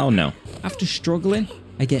nips? Oh no. After struggling,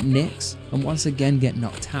 I get nicks and once again get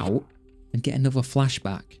knocked out and get another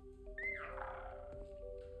flashback.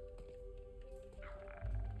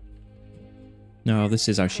 No, this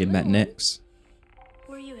is how she met Nix.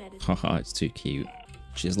 Where are you headed? Haha, it's too cute.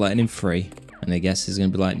 She's letting him free, and I guess he's gonna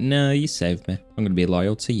be like, no, you saved me. I'm gonna be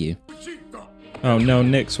loyal to you. Oh no,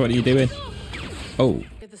 Nix, what are you doing? Oh,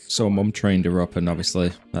 so Mum trained her up, and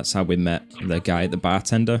obviously that's how we met the guy, the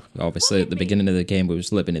bartender. Obviously at the beginning of the game we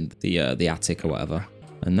was living in the attic or whatever.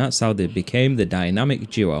 And that's how they became the dynamic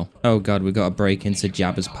duo. Oh god, we got to break into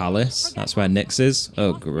Jabba's palace. That's where Nix is.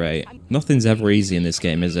 Oh great. Nothing's ever easy in this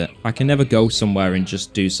game, is it? I can never go somewhere and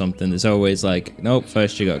just do something. There's always like, nope,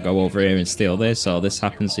 first you got to go over here and steal this, or this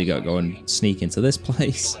happens, so you got to go and sneak into this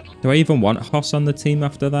place. Do I even want Hoss on the team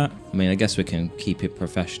after that? I mean, I guess we can keep it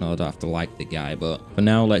professional. I don't have to like the guy, but for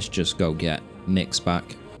now, let's just go get Nix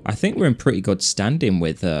back. I think we're in pretty good standing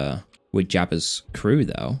with Jabba's crew,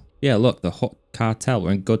 though. Yeah, look, the Hutt cartel,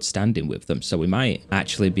 we're in good standing with them, so we might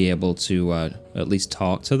actually be able to at least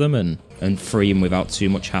talk to them and free them without too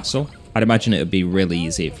much hassle. I'd imagine it would be really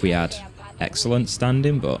easy if we had excellent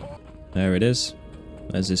standing, but there it is.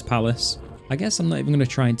 There's his palace. I guess I'm not even going to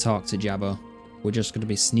try and talk to Jabba. We're just going to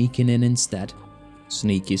be sneaking in instead.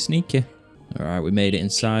 Sneaky, sneaky. Alright, we made it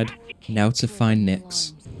inside. Now to find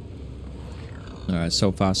Nix. Alright,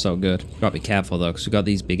 so far so good. Gotta be careful though, because we've got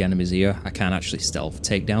these big enemies here. I can't actually stealth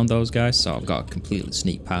take down those guys, so I've got to completely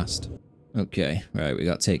sneak past. Okay, right, we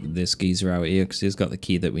got to take this geezer out here, because he's got the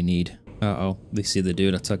key that we need. Uh-oh, they see the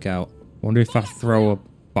dude I took out. Wonder if I throw a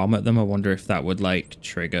bomb at them, I wonder if that would, like,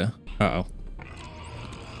 trigger. Uh-oh.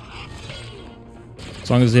 As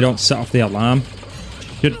long as they don't set off the alarm,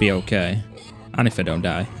 should be okay. And if I don't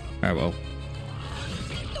die. Alright, well.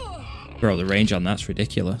 Bro, the range on that's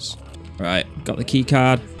ridiculous. Right, got the key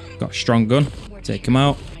card, got a strong gun, take him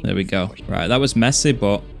out, there we go. Right, that was messy,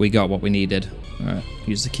 but we got what we needed. Alright,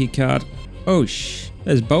 use the key card. Oh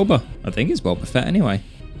there's Boba. I think it's Boba Fett anyway.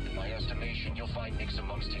 In my estimation, you'll find Nix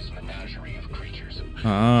amongst his menagerie of creatures.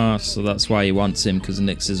 Ah, so that's why he wants him, because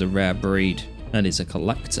Nix is a rare breed, and he's a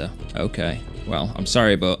collector. Okay, well, I'm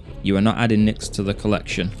sorry, but you are not adding Nix to the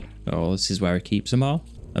collection. Oh, this is where he keeps them all?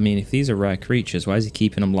 I mean, if these are rare creatures, why is he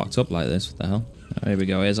keeping them locked up like this? What the hell? Oh, here we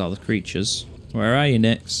go, here's all the creatures. Where are you,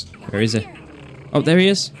 Nix? Where is he? Oh, there he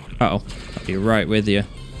is. Uh-oh, I'll be right with you.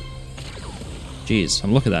 Jeez,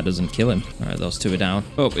 I'm lucky that doesn't kill him. Alright, those two are down.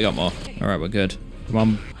 Oh, we got more. Alright, we're good. Come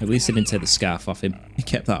on, at least he didn't take the scarf off him. He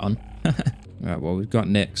kept that on. Alright, well, we've got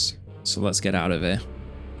Nix. So let's get out of here.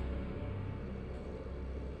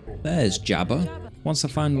 There's Jabba. Once I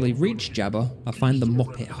finally reach Jabba, I find the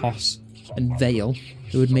Muppet Hoss and Vale,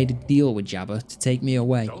 who had made a deal with Jabba to take me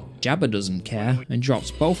away. Jabba doesn't care and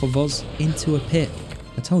drops both of us into a pit.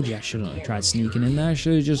 I told you I shouldn't have tried sneaking in there. I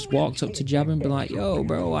should have just walked up to Jabba and been like, yo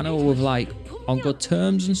bro, I know we're like on good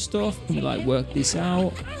terms and stuff, can we like work this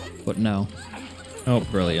out? But no. Oh,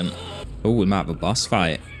 brilliant. Oh, we might have a boss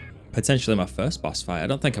fight. Potentially my first boss fight. I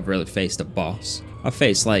don't think I've really faced a boss. I've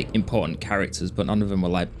faced like important characters, but none of them were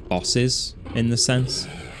like bosses in the sense.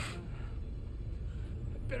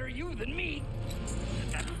 Better you than me.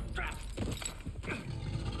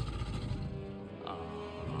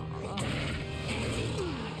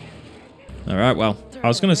 Alright, well, I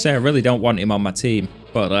was going to say I really don't want him on my team,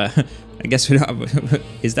 but I guess we don't have,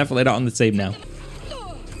 he's definitely not on the team now.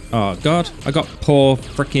 Oh god, I got poor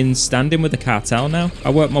freaking standing with the cartel now. I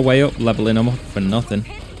worked my way up, leveling them up for nothing.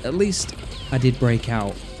 At least I did break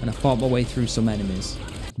out, and I fought my way through some enemies.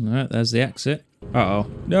 Alright, there's the exit.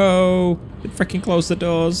 Uh-oh. No! They freaking closed the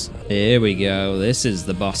doors. Here we go, this is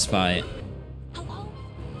the boss fight.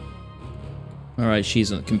 Alright,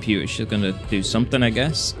 she's on the computer. She's gonna do something, I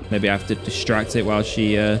guess. Maybe I have to distract it while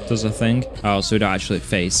she does her thing. Oh, so we don't actually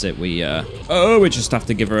face it. We just have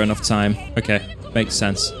to give her enough time. Okay, makes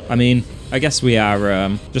sense. I mean, I guess we are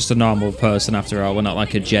just a normal person after all. We're not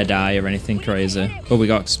like a Jedi or anything crazy. But we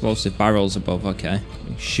got explosive barrels above. Okay,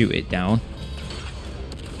 shoot it down.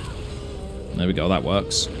 There we go, that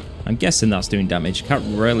works. I'm guessing that's doing damage.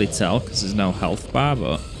 Can't really tell because there's no health bar,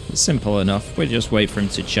 but it's simple enough. We just wait for him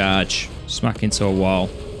to charge. Smack into a wall.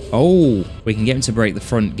 Oh, we can get him to break the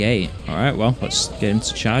front gate. All right, well, let's get him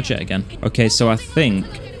to charge it again. Okay, so I think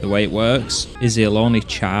the way it works is he'll only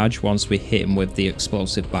charge once we hit him with the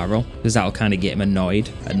explosive barrel, because that'll kind of get him annoyed,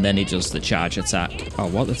 and then he does the charge attack. Oh,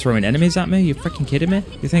 what? They're throwing enemies at me? You freaking kidding me?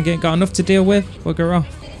 You think I ain't got enough to deal with? Bugger off.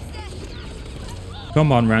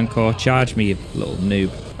 Come on, Rancor, charge me, you little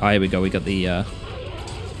noob. Oh, here we go. We got the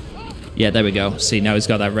yeah, there we go. See, now he's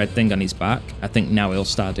got that red thing on his back. I think now he'll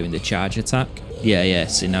start doing the charge attack. Yeah.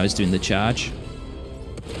 See, now he's doing the charge.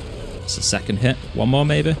 It's the second hit. One more,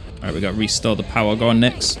 maybe. All right, we got to restore the power. Go on,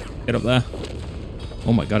 Nyx. Get up there.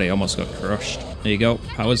 Oh my god, he almost got crushed. There you go.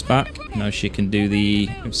 Power's back. Now she can do the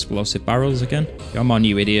explosive barrels again. Come on,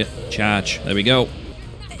 you idiot. Charge. There we go.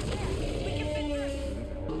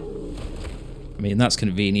 I mean, that's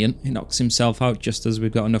convenient. He knocks himself out just as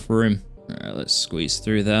we've got enough room. Alright, let's squeeze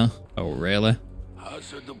through there. Oh, really?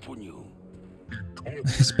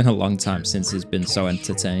 It's been a long time since he's been so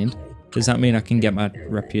entertained. Does that mean I can get my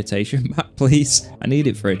reputation back, please? I need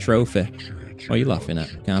it for a trophy. What are you laughing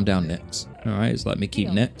at? Calm down, Nyx. Alright, just let me keep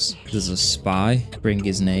Nyx. There's a spy. Bring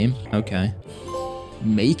his name. Okay.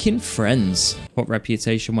 Making friends. What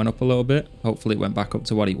reputation went up a little bit? Hopefully it went back up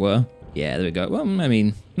to what he were. Yeah, there we go. Well, I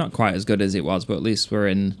mean, not quite as good as it was, but at least we're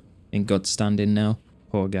in good standing now.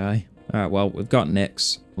 Poor guy. Alright, well, we've got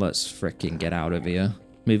Nyx. Let's fricking get out of here.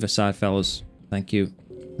 Move aside, fellas. Thank you.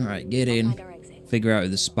 Alright, get in. Figure out who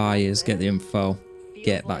the spy is, get the info.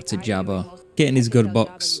 Get back to Jabba. Get in his good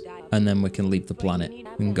books. And then we can leave the planet.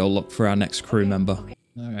 We can go look for our next crew member.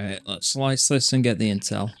 Alright, let's slice this and get the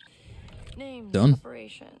intel. Done.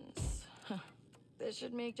 This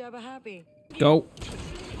should make Jabba happy. Go.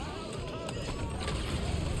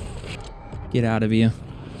 Get out of here.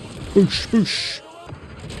 Boosh, boosh.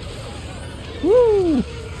 Woo!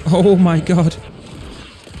 Oh my god.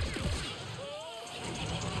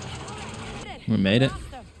 We made it.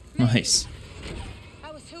 Nice.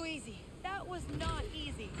 That was too easy. That was not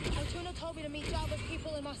easy. Fortuna told me to meet Jabba's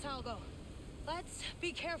people in Masalgo. Let's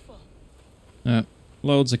be careful.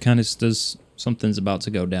 Loads of canisters. Something's about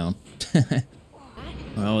to go down.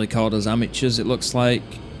 Well, they called us amateurs, it looks like.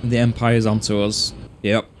 The Empire's onto us.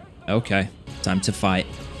 Yep. Okay. Time to fight.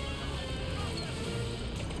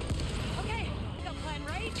 Okay, got plan,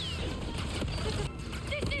 right?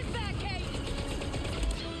 This is bad, Kate.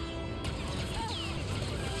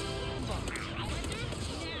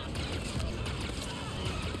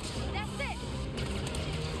 That's it.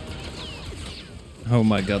 Oh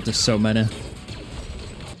my god, there's so many.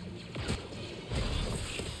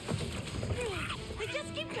 They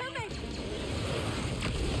just keep coming.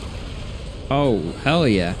 Oh, hell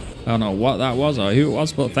yeah. I don't know what that was or who it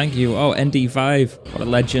was, but thank you. Oh, ND5. What a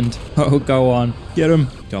legend. Oh, go on. Get him.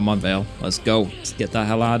 Come on, Vale. Let's go. Let's get the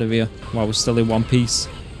hell out of here while we're still in one piece.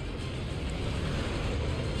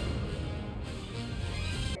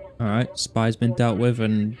 Alright, spy's been dealt with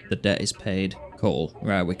and the debt is paid. Cool.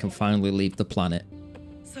 Right, we can finally leave the planet.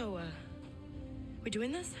 So, we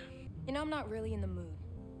doing this? You know, I'm not really in the mood.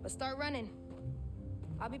 But start running.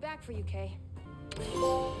 I'll be back for you, Kay.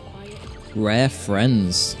 Quiet. Rare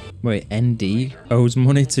friends. Wait, ND owes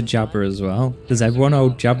money to Jabba as well. Does everyone owe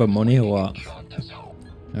Jabba money or what?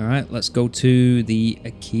 Alright, let's go to the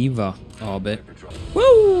Akiva orbit.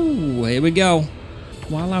 Woo! Here we go.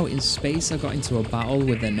 While out in space, I got into a battle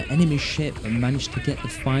with an enemy ship and managed to get the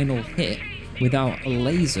final hit without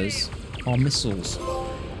lasers or missiles.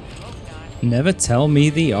 Never tell me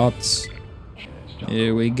the odds.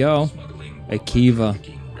 Here we go. Akiva.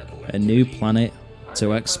 A new planet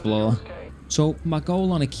to explore. So my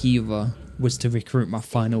goal on Akiva was to recruit my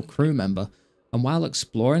final crew member, and while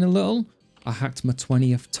exploring a little, I hacked my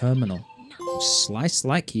 20th terminal. Sliced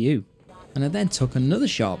like you. And I then took another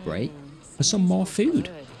short break for some more food.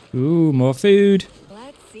 Ooh, more food.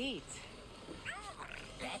 Let's eat.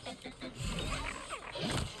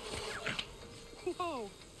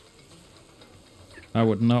 I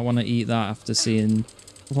would not want to eat that after seeing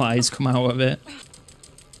flies come out of it.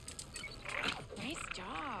 Nice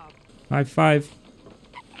job. High five.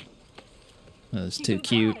 That's too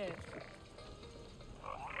cute.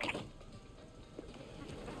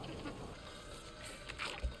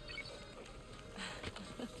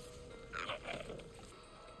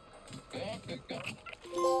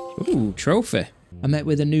 Ooh, trophy. I met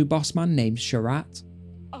with a new boss man named Sharat.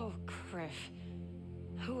 Oh, Griff.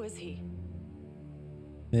 Who is he?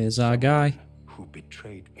 Here's our guy. Who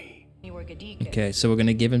betrayed me? You were Gadik. Okay, so we're going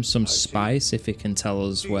to give him some spice if he can tell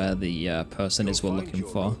us where the person is we're looking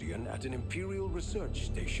for. At an Imperial research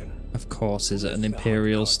station. Of course, is it an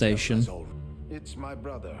Imperial station? It's my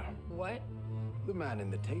brother. What? The man in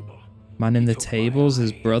the table. Man in the table's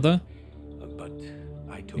his brother? But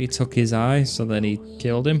I He took his eye, so then he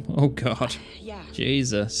killed him? Oh god. Yeah.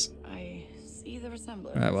 Jesus. I see the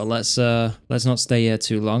resemblance. Right, well, let's not stay here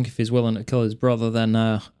too long. If he's willing to kill his brother, then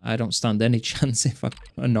I don't stand any chance if I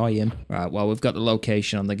annoy him. Right, well, we've got the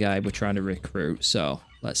location on the guy we're trying to recruit, so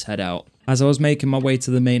let's head out. As I was making my way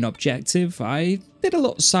to the main objective, I did a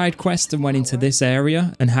little side quest and went into this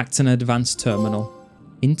area and hacked an advanced terminal.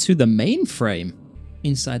 Into the mainframe.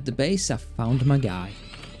 Inside the base, I found my guy.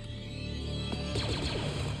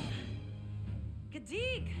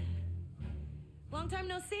 Gadig! Long time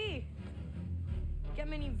no see. Get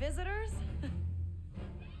many visitors?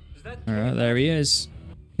 Alright, there he is.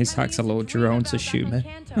 He's hacked a little drone to shoot me.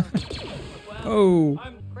 Oh!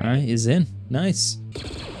 Alright, he's in. Nice.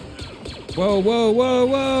 Whoa, whoa, whoa,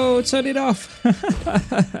 whoa! Turn it off!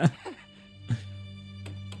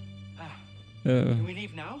 Can we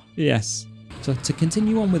leave now? Yes. So to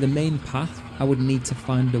continue on with the main path, I would need to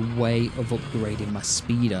find a way of upgrading my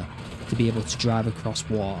speeder to be able to drive across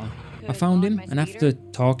water. I found him, and after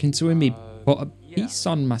talking to him, he put a piece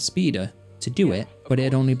on my speeder to do it, but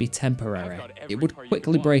it'd only be temporary. It would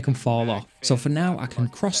quickly break and fall off. So for now, I can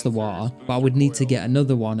cross the water, but I would need to get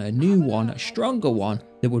another one, a new one, a stronger one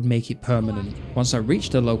that would make it permanent. Once I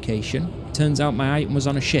reached the location, turns out my item was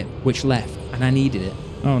on a ship, which left, and I needed it.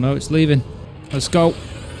 Oh no, it's leaving. Let's go.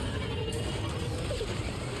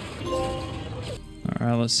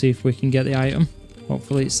 Alright, let's see if we can get the item.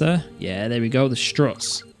 Hopefully it's there. Yeah, there we go, the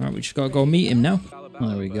struts. Alright, we just gotta go meet him now.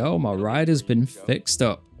 There we go, my rider's been fixed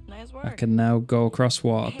up. Nice work. I can now go across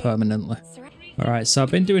water permanently. Alright, so I've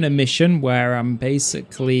been doing a mission where I'm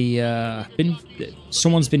basically,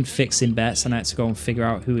 someone's been fixing bets and I had to go and figure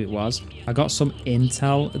out who it was. I got some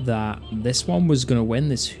intel that this one was going to win,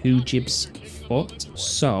 this Hujib's foot,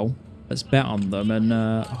 so let's bet on them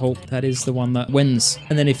and hope that is the one that wins.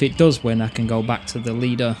 And then if it does win, I can go back to the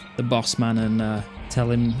leader, the boss man, and tell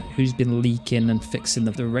him who's been leaking and fixing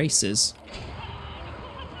the races.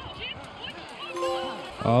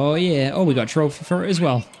 Oh yeah, oh we got a trophy for it as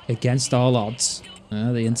well. Against all odds. The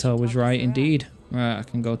intel was right indeed. Right, I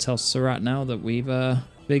can go tell Sarat now that we've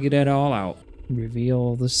figured it all out.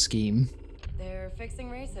 Reveal the scheme. They're fixing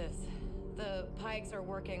races. The Pikes are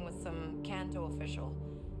working with some Kanto official,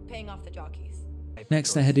 paying off the jockeys.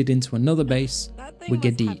 Next I headed into another base with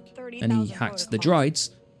Gadik, and he hacked the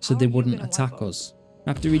droids so they wouldn't attack us.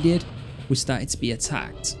 After he did, we started to be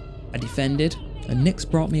attacked. I defended, and Nix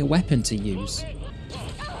brought me a weapon to use.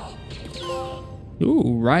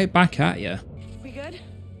 Ooh, right back at you. We good?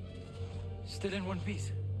 Still in one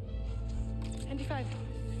piece. ND5.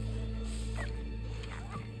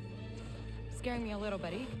 Scaring me a little,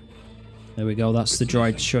 buddy. There we go, that's the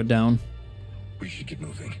droid shut down. We should get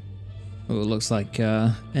moving. Oh, it looks like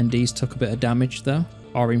ND's took a bit of damage though.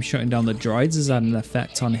 Or him shutting down the droids has had an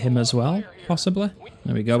effect on him as well, possibly.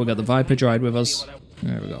 There we go, we got the Viper droid with us.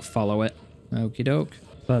 There we go, follow it. Okie doke.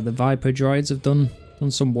 But the Viper droids have done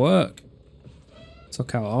some work.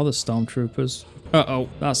 Took out all the stormtroopers. Uh-oh,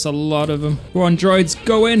 that's a lot of them. Go on, droids,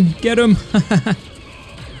 go in, get them.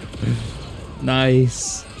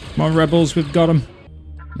 Nice. Come on, rebels, we've got them.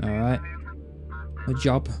 All right. A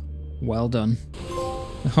job well done.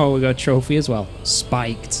 Oh, we got a trophy as well.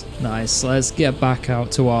 Spiked. Nice. Let's get back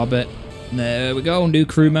out to orbit. There we go. New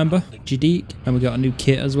crew member, Jadik. And we got a new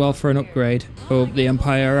kit as well for an upgrade. Hope the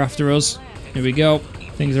Empire are after us. Here we go.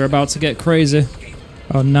 Things are about to get crazy.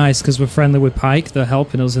 Oh, nice, because we're friendly with Pike. They're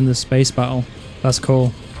helping us in this space battle. That's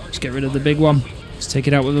cool. Just get rid of the big one. Let's take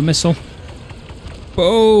it out with a missile.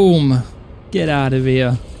 Boom! Get out of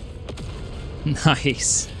here.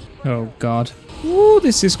 Nice. Oh, God. Ooh,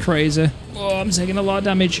 this is crazy. Oh, I'm taking a lot of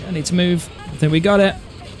damage. I need to move. I think we got it.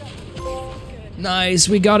 Nice,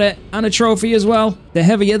 we got it. And a trophy as well. The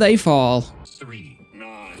heavier they fall. 3,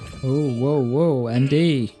 9. Oh, whoa, whoa.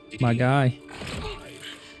 ND. My guy.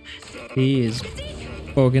 He is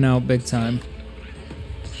bugging out big time.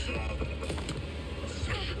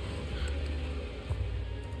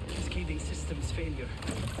 Cascading systems failure.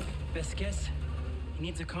 Best guess, he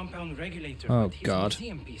needs a compound regulator. Oh, but he's God. a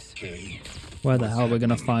museum piece. Okay. Where the hell are we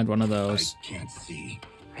gonna find one of those? I can't see.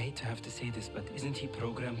 I hate to have to say this, but isn't he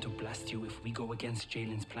programmed to blast you if we go against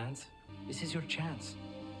Jalen's plans? This is your chance.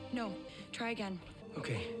 No, try again.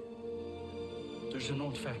 Okay. There's an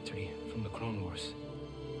old factory from the Clone Wars.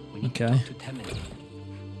 We need to Okay. talk to Temmin.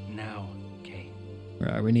 Now, okay.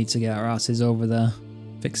 Right, we need to get our asses over there.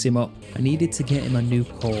 Fix him up. I needed to get him a new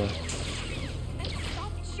core. And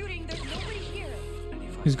stop shooting. There's nobody here.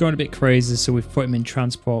 He's going a bit crazy, so we've put him in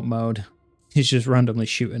transport mode. He's just randomly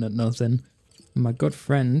shooting at nothing. And my good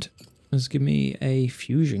friend has given me a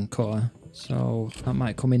fusion core, so that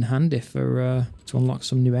might come in handy for to unlock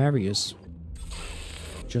some new areas.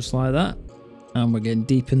 Just like that. And we're getting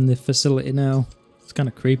deep in the facility now. It's kind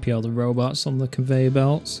of creepy, all the robots on the conveyor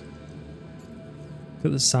belts. Look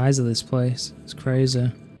at the size of this place. It's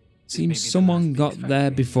crazy. Seems someone got there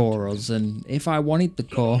before us, and if I wanted the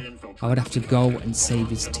core, I would have to go and save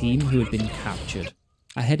his team who had been captured.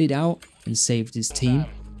 I headed out and saved his team,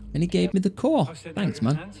 and he gave me the core. Thanks,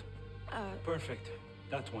 man. Perfect.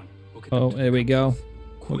 That one. Oh, here we go.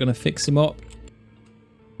 We're going to fix him up.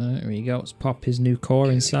 There we go. Let's pop his new core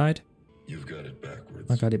inside. You've got it backwards.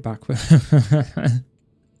 I got it backwards.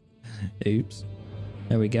 Oops.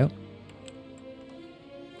 There we go.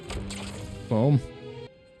 Boom.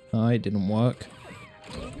 Oh, it didn't work.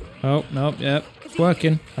 Oh, no, yep. It's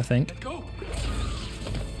working, I think.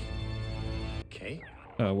 Okay.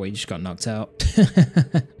 Oh, we just got knocked out.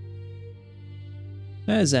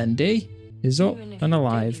 There's ND. He's up and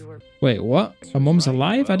alive. Wait, what? Her mum's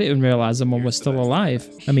alive? I didn't realise her mum was still alive.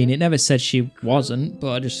 I mean, it never said she wasn't,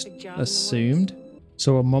 but I just assumed.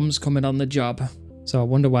 So her mum's coming on the job. So I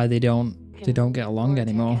wonder why they don't get along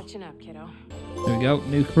anymore. Catching up, kiddo. There we go,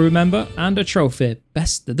 new crew member and a trophy.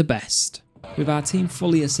 Best of the best. With our team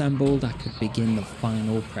fully assembled, I could begin the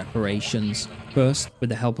final preparations. First, with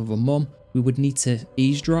the help of a mum, we would need to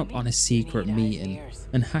eavesdrop on a secret meeting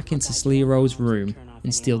and hack into Sleero's room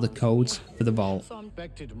and steal the codes for the vault.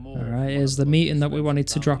 Alright, here's the meeting that we wanted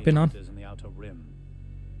to drop in on.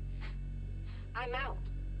 I'm out.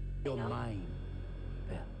 You're mine.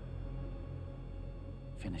 There.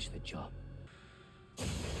 Finish the job.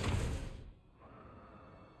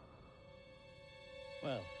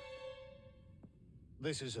 Well,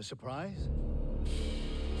 this is a surprise.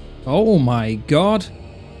 Oh my god.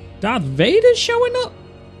 Darth Vader's showing up?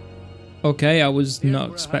 Okay, I was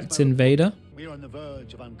not expecting Vader. We are on the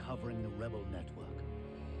verge of uncovering the rebel network.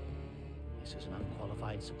 This is an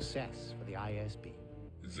unqualified success for the ISB.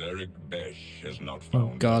 Zarek Besh has not Oh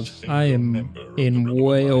found god, a single I am member of the in Rebel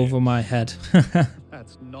way Alliance. over my head.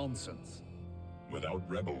 That's nonsense. Without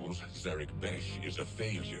rebels, Zarek Besh is a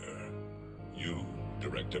failure. You,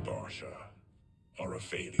 Director Barsha, are a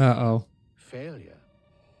failure. Uh-oh. Failure.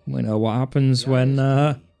 We know what happens when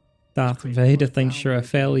Darth Vader thinks you're a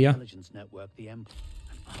failure. Intelligence network, the Empire,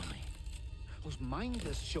 an army whose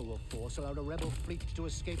mindless show of force allowed a rebel fleet to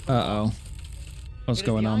escape. Uh-oh. What's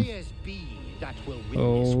going on? ISB that will win this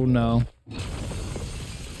Oh war. no.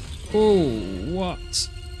 Oh, what?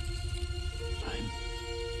 I'm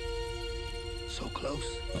so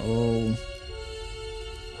close. Oh.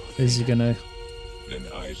 Is he gonna... Then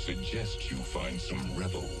I suggest you find some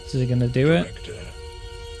rebels. Is he gonna do it? Director.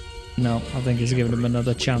 No, I think he's giving him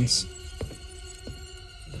another chance.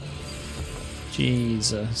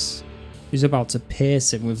 Jesus. He's about to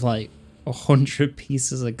pierce him with like 100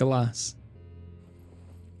 pieces of glass.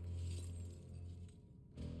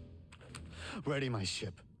 Ready my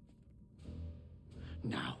ship.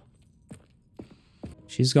 Now.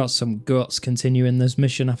 She's got some guts continuing this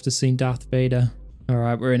mission after seeing Darth Vader.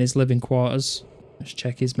 Alright, we're in his living quarters. Let's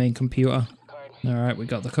check his main computer. Alright, we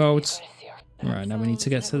got the codes. Alright, now we need to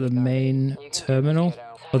get to the main terminal.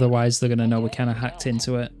 Otherwise, they're going to know we kind of hacked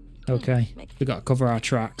into it. Okay, we got to cover our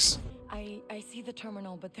tracks. I see the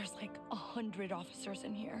terminal, but there's like 100 officers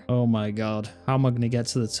in here. Oh my god, how am I going to get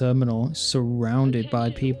to the terminal? It's surrounded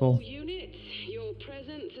by people. Units, your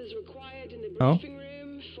presence is required in the Oh? briefing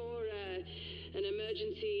room for an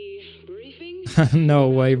emergency briefing. No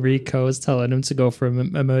way Rico is telling him to go for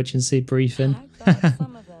an emergency briefing. I've got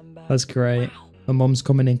some of them, but That's great. wow. My mum's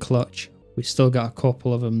coming in clutch. We've still got a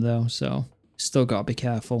couple of them though, so still got to be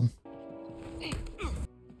careful.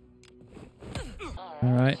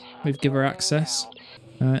 Alright, we've given her access.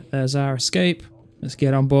 Alright, there's our escape. Let's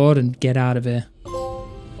get on board and get out of here.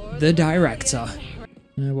 The director.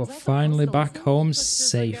 We're finally back home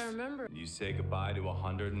safe. You say goodbye to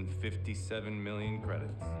 157 million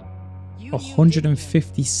credits.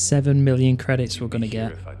 157 million credits we're gonna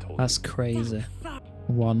get. That's crazy.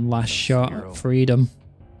 One last shot at freedom.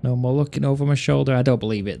 No more looking over my shoulder. I don't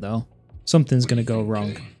believe it though. Something's gonna go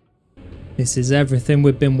wrong. This is everything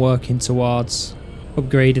we've been working towards.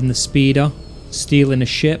 Upgrading the speeder, stealing a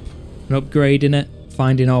ship, and upgrading it,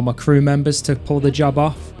 finding all my crew members to pull the job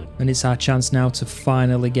off, and it's our chance now to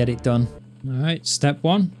finally get it done. Alright, step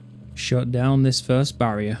one. shut down this first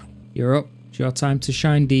barrier. You're up. It's your time to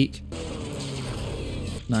shine, Deke.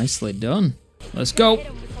 Nicely done. Let's go.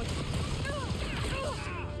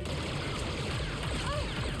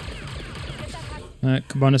 Alright,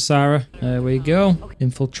 come on, Asara. There we go.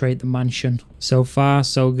 Infiltrate the mansion. So far,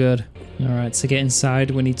 so good. Alright, to get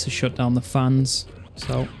inside, we need to shut down the fans.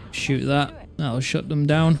 So, shoot that. That'll shut them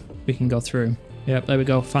down. We can go through. Yep, there we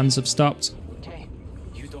go. Fans have stopped. Okay.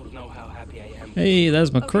 You don't know how happy I am. Hey,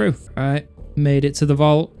 there's my crew. Alright, made it to the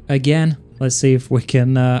vault again. Let's see if we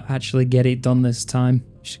can actually get it done this time.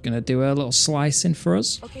 She's gonna do a little slicing for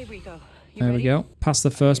us. Okay, Rico. There we go. Past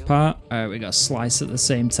the first part. Alright, we got a slice at the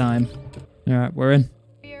same time. Alright, we're in.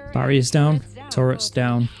 Barriers down. Turrets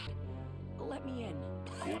down. Let me in.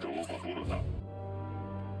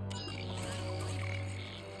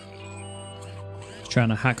 Trying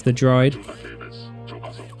to hack the droid.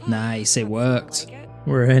 Nice, it worked.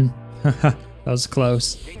 We're in. That was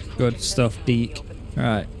close. Good stuff, Deke.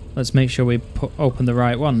 Alright, let's make sure we open the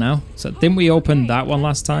right one now. So, didn't we open that one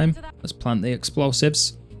last time? Let's plant the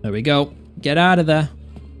explosives. There we go. Get out of there.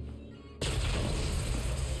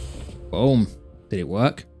 Boom. Did it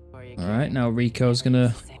work? Alright, now Rico's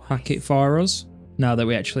gonna hack it for us. Now that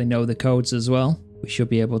we actually know the codes as well, we should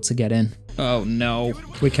be able to get in. Oh no,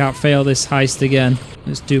 we can't fail this heist again.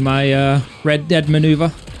 Let's do my Red Dead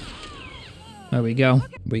maneuver. There we go.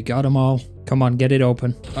 We got them all. Come on, get it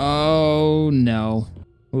open. Oh no.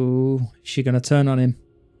 Ooh, is she gonna turn on him?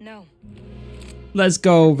 No. Let's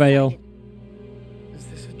go, Vale. Is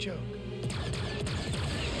this a joke?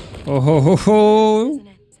 Oh ho ho ho.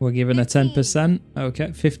 We're giving a 10%.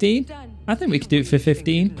 Okay, 15? I think we could do it for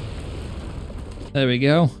 15. There we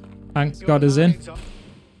go. Hank's got us in.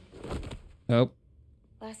 Oh,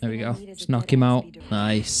 there we go. Just knock him out.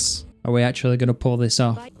 Nice. Are we actually going to pull this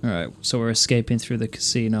off? Alright, so we're escaping through the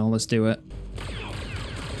casino. Let's do it.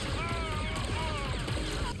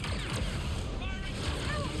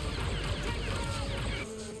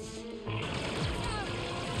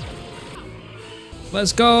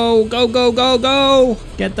 Let's go! Go, go, go, go!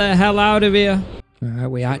 Get the hell out of here. Alright,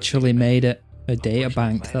 we actually made it. A data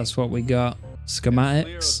bank, that's what we got.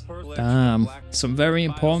 Schematics. Damn. Some very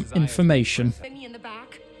important information.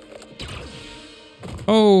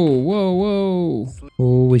 Oh, whoa, whoa.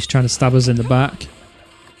 Oh, he's trying to stab us in the back.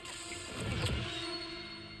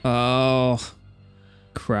 Oh.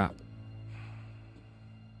 Crap.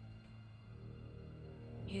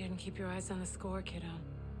 You didn't keep your eyes on the score, kiddo.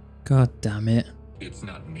 God damn it. It's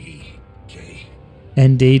not me, Kay.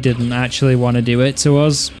 ND didn't actually want to do it to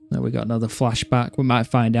us. Now we got another flashback. We might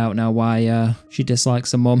find out now why she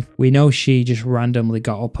dislikes her mum. We know she just randomly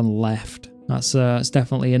got up and left. That's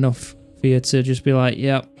definitely enough for you to just be like,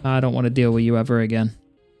 yep, I don't want to deal with you ever again.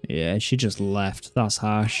 Yeah, she just left. That's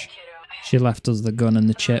harsh. She left us the gun and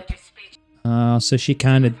the chip. So she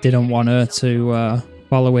kind of didn't want her to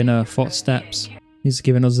follow in her footsteps. He's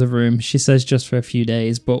giving us the room. She says just for a few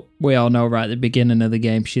days, but we all know right at the beginning of the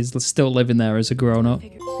game, she's still living there as a grown-up.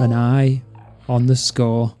 An eye on the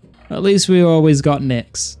score. At least we always got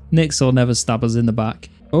Nix. Nix will never stab us in the back.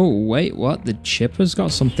 Oh, wait, what? The chip has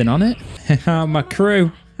got something on it? My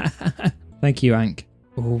crew. Thank you, Hank.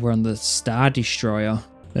 Oh, we're on the Star Destroyer.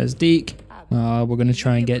 There's Deke. We're going to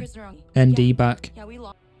try and get ND back.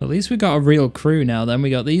 At least we got a real crew now then.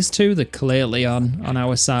 We got these two. They're clearly on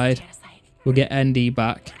our side. We'll get ND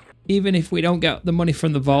back. Even if we don't get the money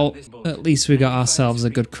from the vault, at least we got ourselves a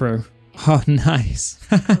good crew. Oh, nice.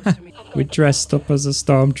 We dressed up as a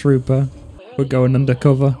stormtrooper. We're going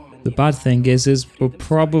undercover. The bad thing is we're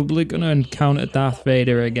probably going to encounter Darth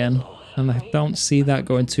Vader again. And I don't see that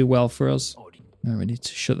going too well for us. Now we need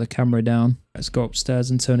to shut the camera down. Let's go upstairs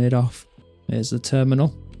and turn it off. There's the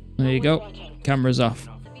terminal. There you go. Camera's off.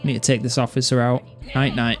 Need to take this officer out.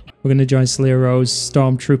 Night night. We're going to join Sleero's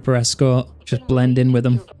stormtrooper escort. Just blend in with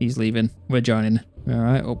him. He's leaving. We're joining.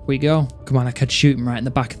 Alright, up we go. Come on, I could shoot him right in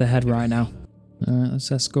the back of the head right now. Alright,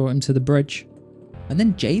 let's escort him to the bridge. And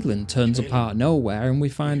then Jalen turns up out of nowhere and we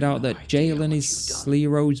find out that Jalen is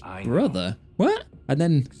Sleero's brother. What? And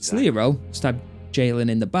then Sleero stabbed Jalen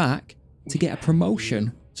in the back to get a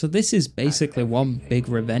promotion. So this is basically one big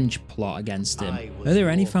revenge plot against him. Are there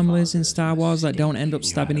any families in Star Wars that don't end up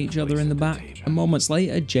stabbing each other in the back? And moments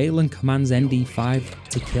later, Jalen commands ND5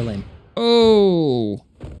 to kill him. Oh!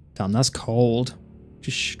 Damn, that's cold.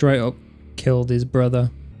 Just straight up killed his brother.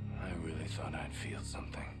 I really thought I'd feel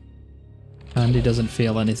something. And he doesn't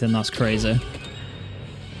feel anything, that's crazy.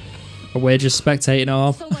 But we're just spectating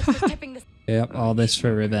all. Yep, all this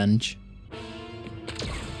for revenge.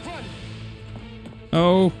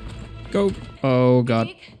 Oh, go. Oh, God.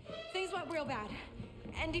 Things went real bad.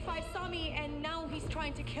 ND5 saw me and now he's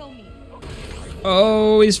trying to kill me.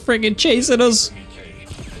 Oh, he's friggin' chasing us.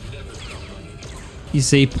 You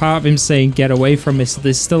see, part of him saying get away from me, so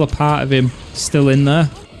there's still a part of him still in there.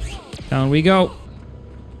 Down we go.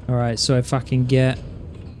 Alright, so if I can get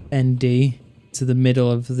ND to the middle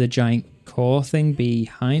of the giant core thing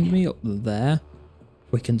behind me up there,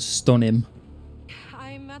 we can stun him.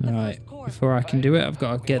 Alright, before I can do it, I've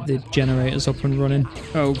got to get the generators up and running.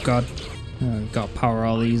 Oh god. Oh, got to power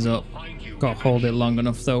all these up. Got to hold it long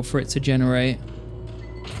enough though for it to generate.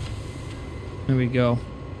 There we go.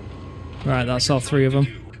 Right, that's all 3 of them.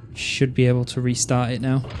 Should be able to restart it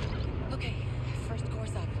now. Okay, first course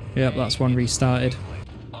up. Yep, that's one restarted.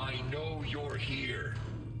 I know you're here.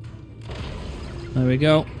 There we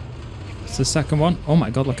go. It's the second one. Oh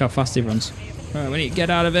my god, look how fast he runs. Alright, we need to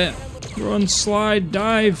get out of it. Run, slide,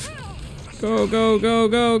 dive. Go, go, go,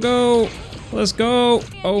 go, go. Let's go.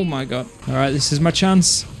 Oh my god. Alright, this is my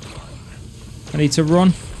chance. I need to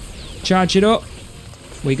run. Charge it up.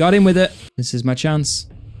 We got him with it. This is my chance.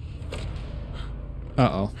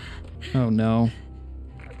 Uh-oh. Oh no.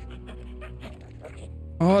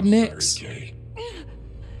 Oh, Nix.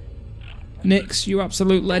 Nix, you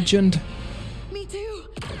absolute legend. Me too.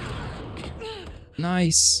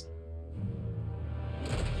 Nice.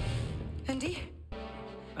 Andy?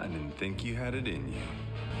 I didn't think you had it in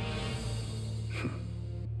you.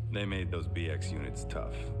 They made those BX units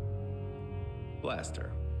tough. Blast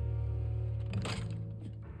her.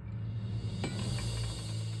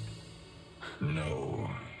 No.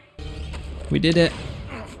 We did it.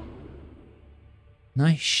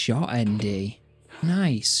 Nice shot, ND.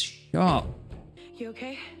 Nice shot. You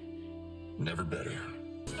okay? Never better.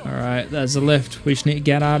 Alright, there's a lift. We just need to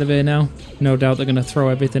get out of here now. No doubt they're going to throw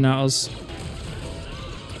everything at us.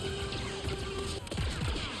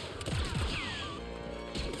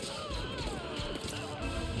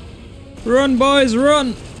 Run, boys,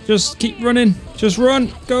 run! Just keep running. Just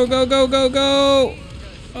run. Go, go, go, go, go!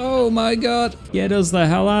 Oh my god. Get us the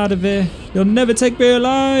hell out of here. You'll never take me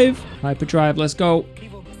alive. Hyperdrive, let's go.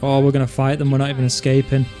 Oh, we're going to fight them. We're not even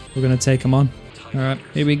escaping. We're going to take them on. Alright,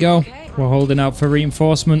 here we go. We're holding out for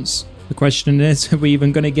reinforcements. The question is, are we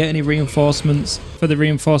even going to get any reinforcements? For the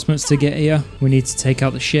reinforcements to get here, we need to take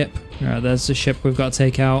out the ship. Alright, there's the ship we've got to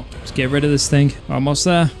take out. Let's get rid of this thing. Almost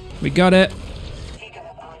there. We got it.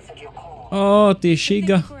 Oh, the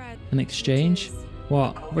Ashiga. An exchange?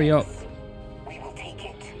 What? Hurry up.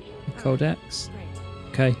 Codex.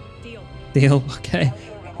 Okay. Deal. Okay.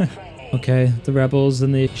 Okay, the rebels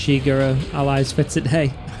and the Shiga are allies for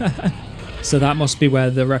today. So that must be where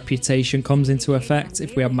the reputation comes into effect.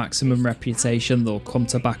 If we have maximum reputation, they'll come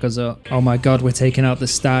to back us up. Oh my god, we're taking out the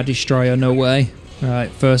Star Destroyer. No way.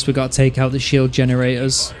 Alright, first we got to take out the shield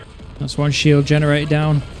generators. That's one shield generator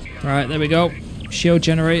down. Alright, there we go. Shield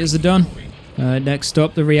generators are done. Next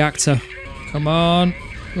up, the reactor. Come on.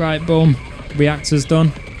 Right, boom. Reactor's done.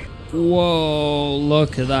 Whoa,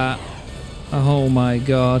 look at that. Oh my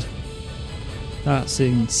god. That's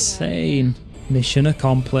insane. Mission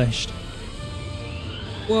accomplished.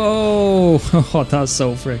 Whoa. Oh, that's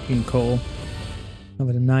so freaking cool.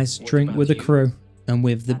 Having a nice drink with the crew. And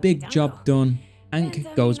with the big job done,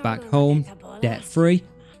 Ankh goes back home, debt-free,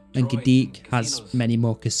 and Gadik has many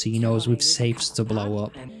more casinos with safes to blow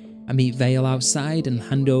up. I meet Vale outside and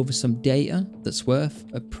hand over some data that's worth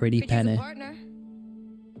a pretty penny.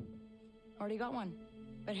 Already got one.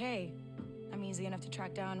 But hey, I'm easy enough to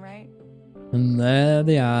track down, right? And there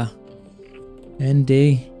they are. ND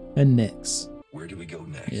and Nix. Where do we go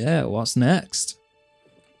next? Yeah, what's next?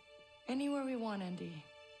 Anywhere we want, Andy.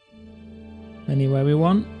 Anywhere we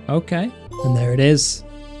want? Okay. And there it is.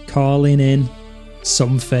 Calling in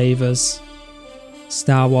some favors.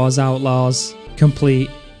 Star Wars Outlaws. Complete.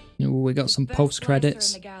 Ooh, we got some post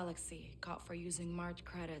credits. In the galaxy, caught for using March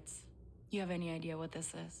credits. You have any idea what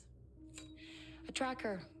this is? A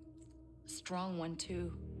tracker. A strong one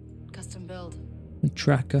too. Custom build. A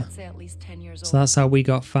tracker. I'd say at least 10 years old. So that's how we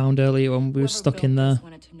got found earlier when we were stuck in there.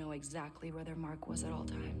 Wanted to know exactly where their mark was at all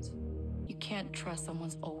times. You can't trust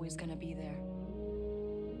someone's always gonna be there.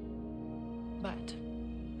 But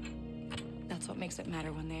that's what makes it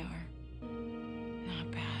matter when they are.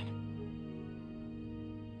 Not bad.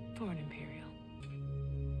 For an Imperial.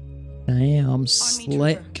 Damn,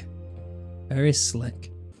 slick. Very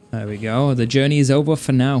slick. There we go. The journey is over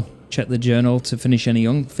for now. Check the journal to finish any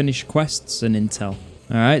unfinished quests and intel.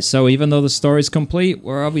 Alright, so even though the story's complete,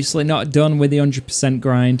 we're obviously not done with the 100%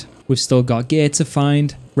 grind. We've still got gear to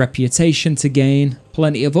find, reputation to gain,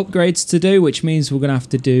 plenty of upgrades to do, which means we're going to have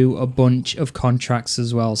to do a bunch of contracts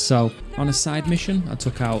as well. So on a side mission, I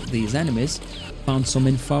took out these enemies, found some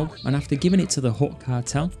info, and after giving it to the Hut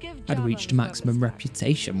Cartel, I'd reached maximum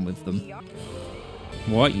reputation with them.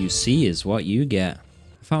 What you see is what you get.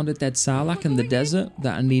 I found a dead Sarlacc in the desert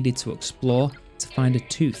that I needed to explore to find a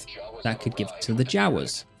tooth that I could give to the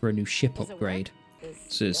Jawas for a new ship upgrade.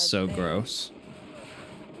 This is so gross.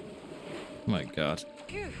 Oh my god.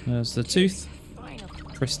 There's the tooth.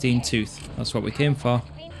 Pristine tooth. That's what we came for.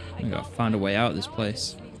 We gotta find a way out of this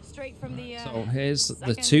place. So here's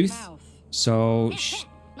the tooth. So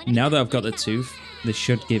now that I've got the tooth, this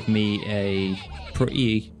should give me a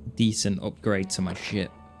pretty decent upgrade to my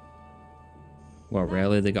ship. Well,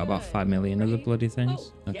 really? They got about 5 million of the bloody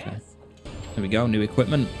things? Okay. There we go, new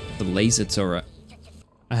equipment. The laser turret.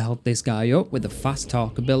 I held this guy up with a fast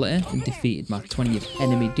talk ability and defeated my 20th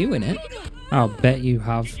enemy doing it. I'll bet you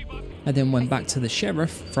have. I then went back to the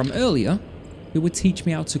sheriff from earlier, who would teach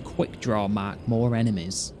me how to quick draw mark more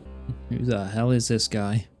enemies. Who the hell is this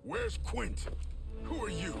guy? Where's Quint? Who are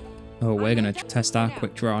you? Oh, we're gonna test our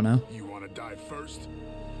quick draw now. You wanna die first?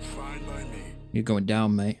 Fine by me. You're going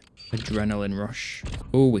down, mate. Adrenaline rush.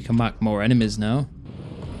 Oh, we can mark more enemies now.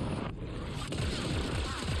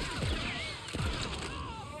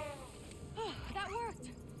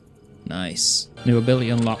 Nice. New ability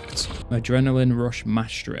unlocked. Adrenaline Rush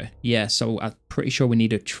Mastery. Yeah, so I'm pretty sure we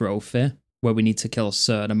need a trophy where we need to kill a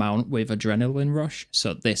certain amount with Adrenaline Rush.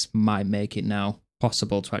 So this might make it now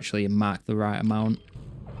possible to actually mark the right amount.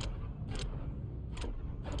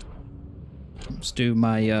 Let's do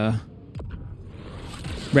my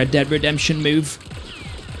Red Dead Redemption move.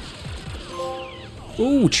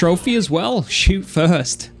 Ooh, trophy as well. Shoot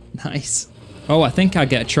first. Nice. Oh, I think I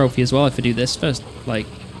get a trophy as well if I do this first. Like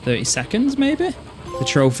 30 seconds, maybe? The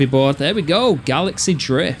trophy board. There we go. Galaxy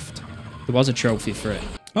Drift. There was a trophy for it.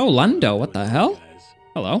 Oh, Lando. What the hell?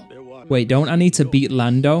 Hello. Wait, don't I need to beat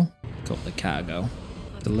Lando? Pick up the cargo.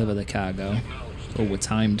 Deliver the cargo. Oh, we're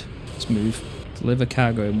timed. Let's move. Deliver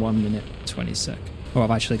cargo in 1 minute, 20 seconds. Oh, I've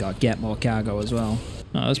actually got to get more cargo as well.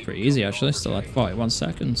 Oh, that's pretty easy, actually. Still like 41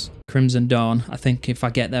 seconds. Crimson Dawn. I think if I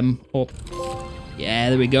get them up... Yeah,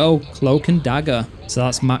 there we go. Cloak and Dagger. So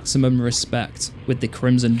that's maximum respect with the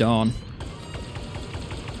Crimson Dawn.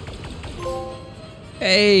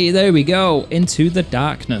 Hey, there we go. Into the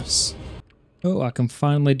darkness. Oh, I can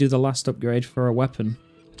finally do the last upgrade for a weapon.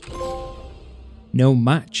 No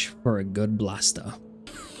match for a good blaster.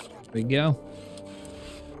 There we go.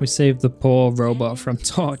 We saved the poor robot from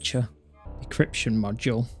torture. Decryption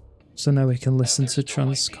module. So now we can listen to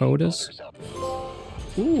transcoders.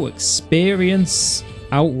 Ooh, experience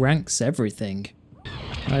outranks everything.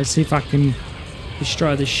 Let's see if I can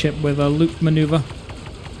destroy this ship with a loop maneuver.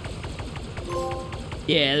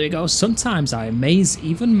 Yeah, there we go. Sometimes I amaze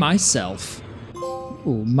even myself.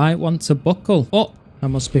 Ooh, might want to buckle up. That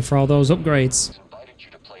must be for all those upgrades.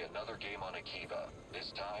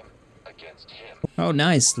 Oh,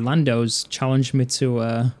 nice. Lando's challenged me to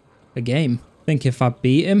a game. I think if I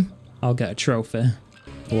beat him, I'll get a trophy.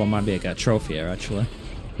 Well, maybe I get a trophy here, actually.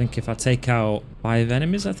 I think if I take out 5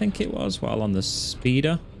 enemies, I think it was, while on the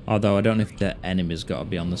speeder. Although I don't know if the enemies got to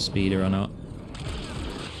be on the speeder or not.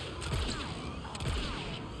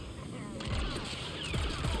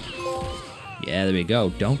 Yeah, there we go.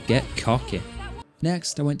 Don't get cocky.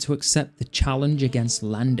 Next, I went to accept the challenge against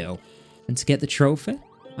Lando. And to get the trophy,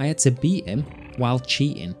 I had to beat him while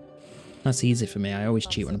cheating. That's easy for me. I always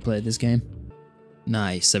cheat when I play this game.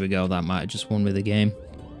 Nice. There we go. That might have just won me the game.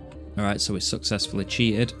 Alright, so we successfully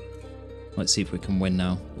cheated. Let's see if we can win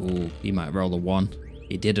now. Ooh, he might roll a 1.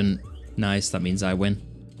 He didn't. Nice. That means I win.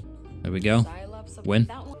 There we go. Win.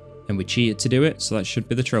 And we cheated to do it, so that should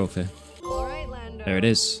be the trophy. There it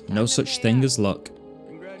is. No such thing as luck.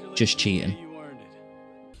 Just cheating.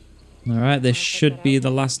 Alright, this should be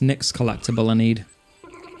the last Nyx collectible I need.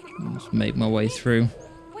 Just make my way through.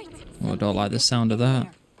 Oh, I don't like the sound of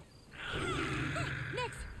that.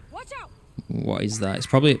 What is that? It's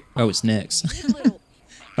probably... Oh, it's Nyx.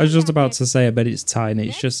 I was just about to say, I bet it's tiny.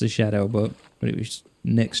 It's just a shadow, but it was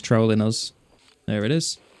Nyx trolling us. There it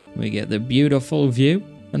is. We get the beautiful view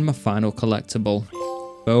and my final collectible.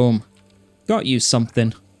 Boom. Got you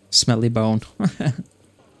something. Smelly bone.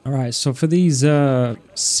 Alright, so for these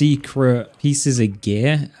secret pieces of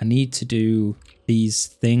gear, I need to do these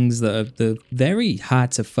things that are very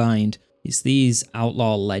hard to find. It's these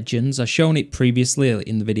outlaw legends. I've shown it previously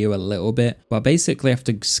in the video a little bit, but I basically have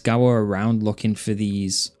to scour around looking for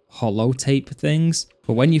these holotape things.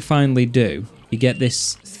 But when you finally do, you get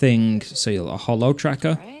this thing, so a holo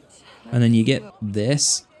tracker, And then you get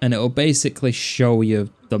this, and it'll basically show you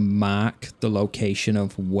the mark, the location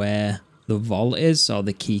of where the vault is, or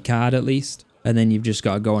the key card at least. And then you've just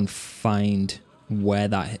got to go and find where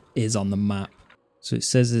that is on the map. So it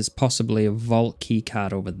says there's possibly a vault key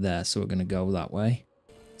card over there, so we're going to go that way.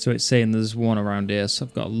 So it's saying there's one around here, so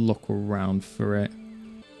I've got to look around for it.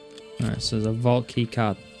 Alright, so there's a vault key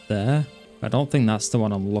card there. I don't think that's the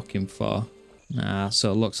one I'm looking for. Nah,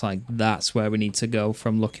 so it looks like that's where we need to go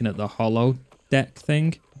from looking at the hollow deck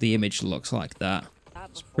thing. The image looks like that.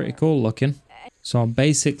 It's pretty cool looking. So I'm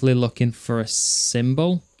basically looking for a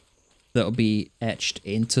symbol that'll be etched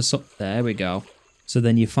into something. There we go. So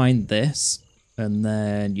then you find this, and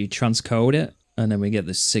then you transcode it, and then we get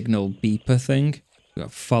the signal beeper thing. We've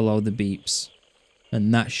got to follow the beeps,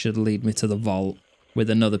 and that should lead me to the vault with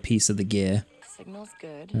another piece of the gear. Signal's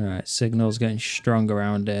good. Alright, signal's getting strong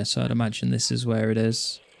around here, so I'd imagine this is where it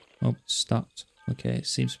is. Oh, stopped. Okay, it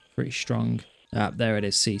seems pretty strong. Ah, there it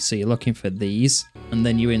is. See, so you're looking for these, and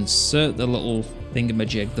then you insert the little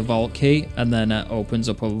thingamajig, the vault key, and then it opens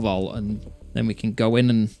up a vault, and then we can go in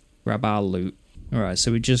and grab our loot. Alright,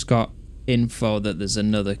 so we just got info that there's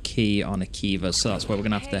another key on a Kiva, so that's where we're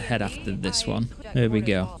going to have to head after this one. There we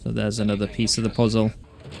go. So there's another piece of the puzzle.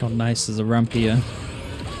 How nice is a ramp here.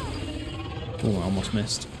 Oh, I almost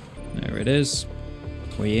missed. There it is.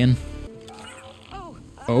 We in.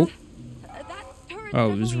 Oh.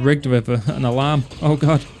 Oh, it was rigged with an alarm. Oh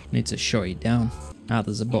god. Need to shut it down. Ah,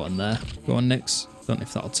 there's a button there. Go on, Nix. Don't know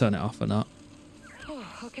if that'll turn it off or not.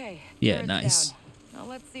 Okay. Yeah, nice. Now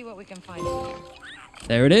let's see what we can find.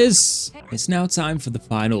 There it is. It's now time for the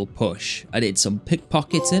final push. I did some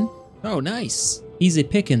pickpocketing. Oh, nice. Easy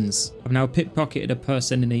pickings. I've now pickpocketed a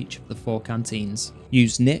person in each of the 4 canteens.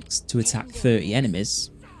 Used Nix to attack 30 enemies.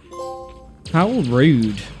 How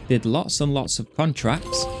rude. Did lots and lots of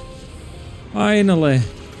contracts. Finally.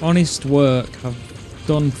 Honest work. I've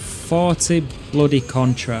done 40 bloody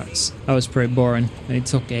contracts. That was pretty boring, and it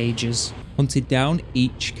took ages. Hunted down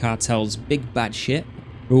each cartel's big bad shit.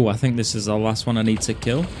 Ooh, I think this is the last one I need to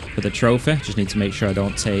kill for the trophy. Just need to make sure I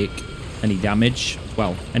don't take any damage.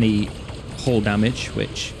 Well, any hull damage,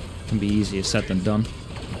 which can be easier said than done.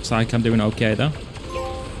 Looks like I'm doing okay though.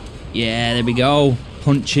 Yeah, there we go.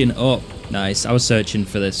 Punching up. Nice. I was searching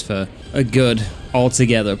for this for a good,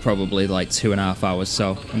 altogether, probably like 2.5 hours,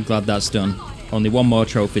 so I'm glad that's done. Only one more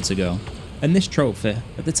trophy to go. And this trophy,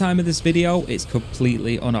 at the time of this video, it's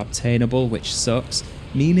completely unobtainable, which sucks,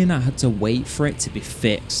 meaning I had to wait for it to be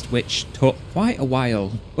fixed, which took quite a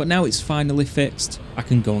while. But now it's finally fixed, I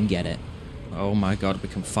can go and get it. Oh my god, we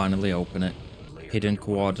can finally open it. Hidden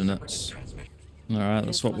coordinates. Alright,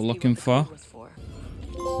 that's what we're looking for.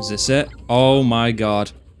 Is this it? Oh my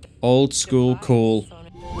god. Old school cool.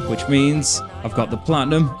 Which means I've got the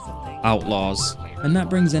Platinum Outlaws. And that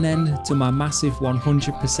brings an end to my massive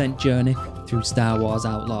 100% journey through Star Wars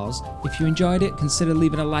Outlaws. If you enjoyed it, consider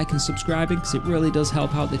leaving a like and subscribing, because it really does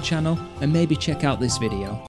help out the channel. And maybe check out this video.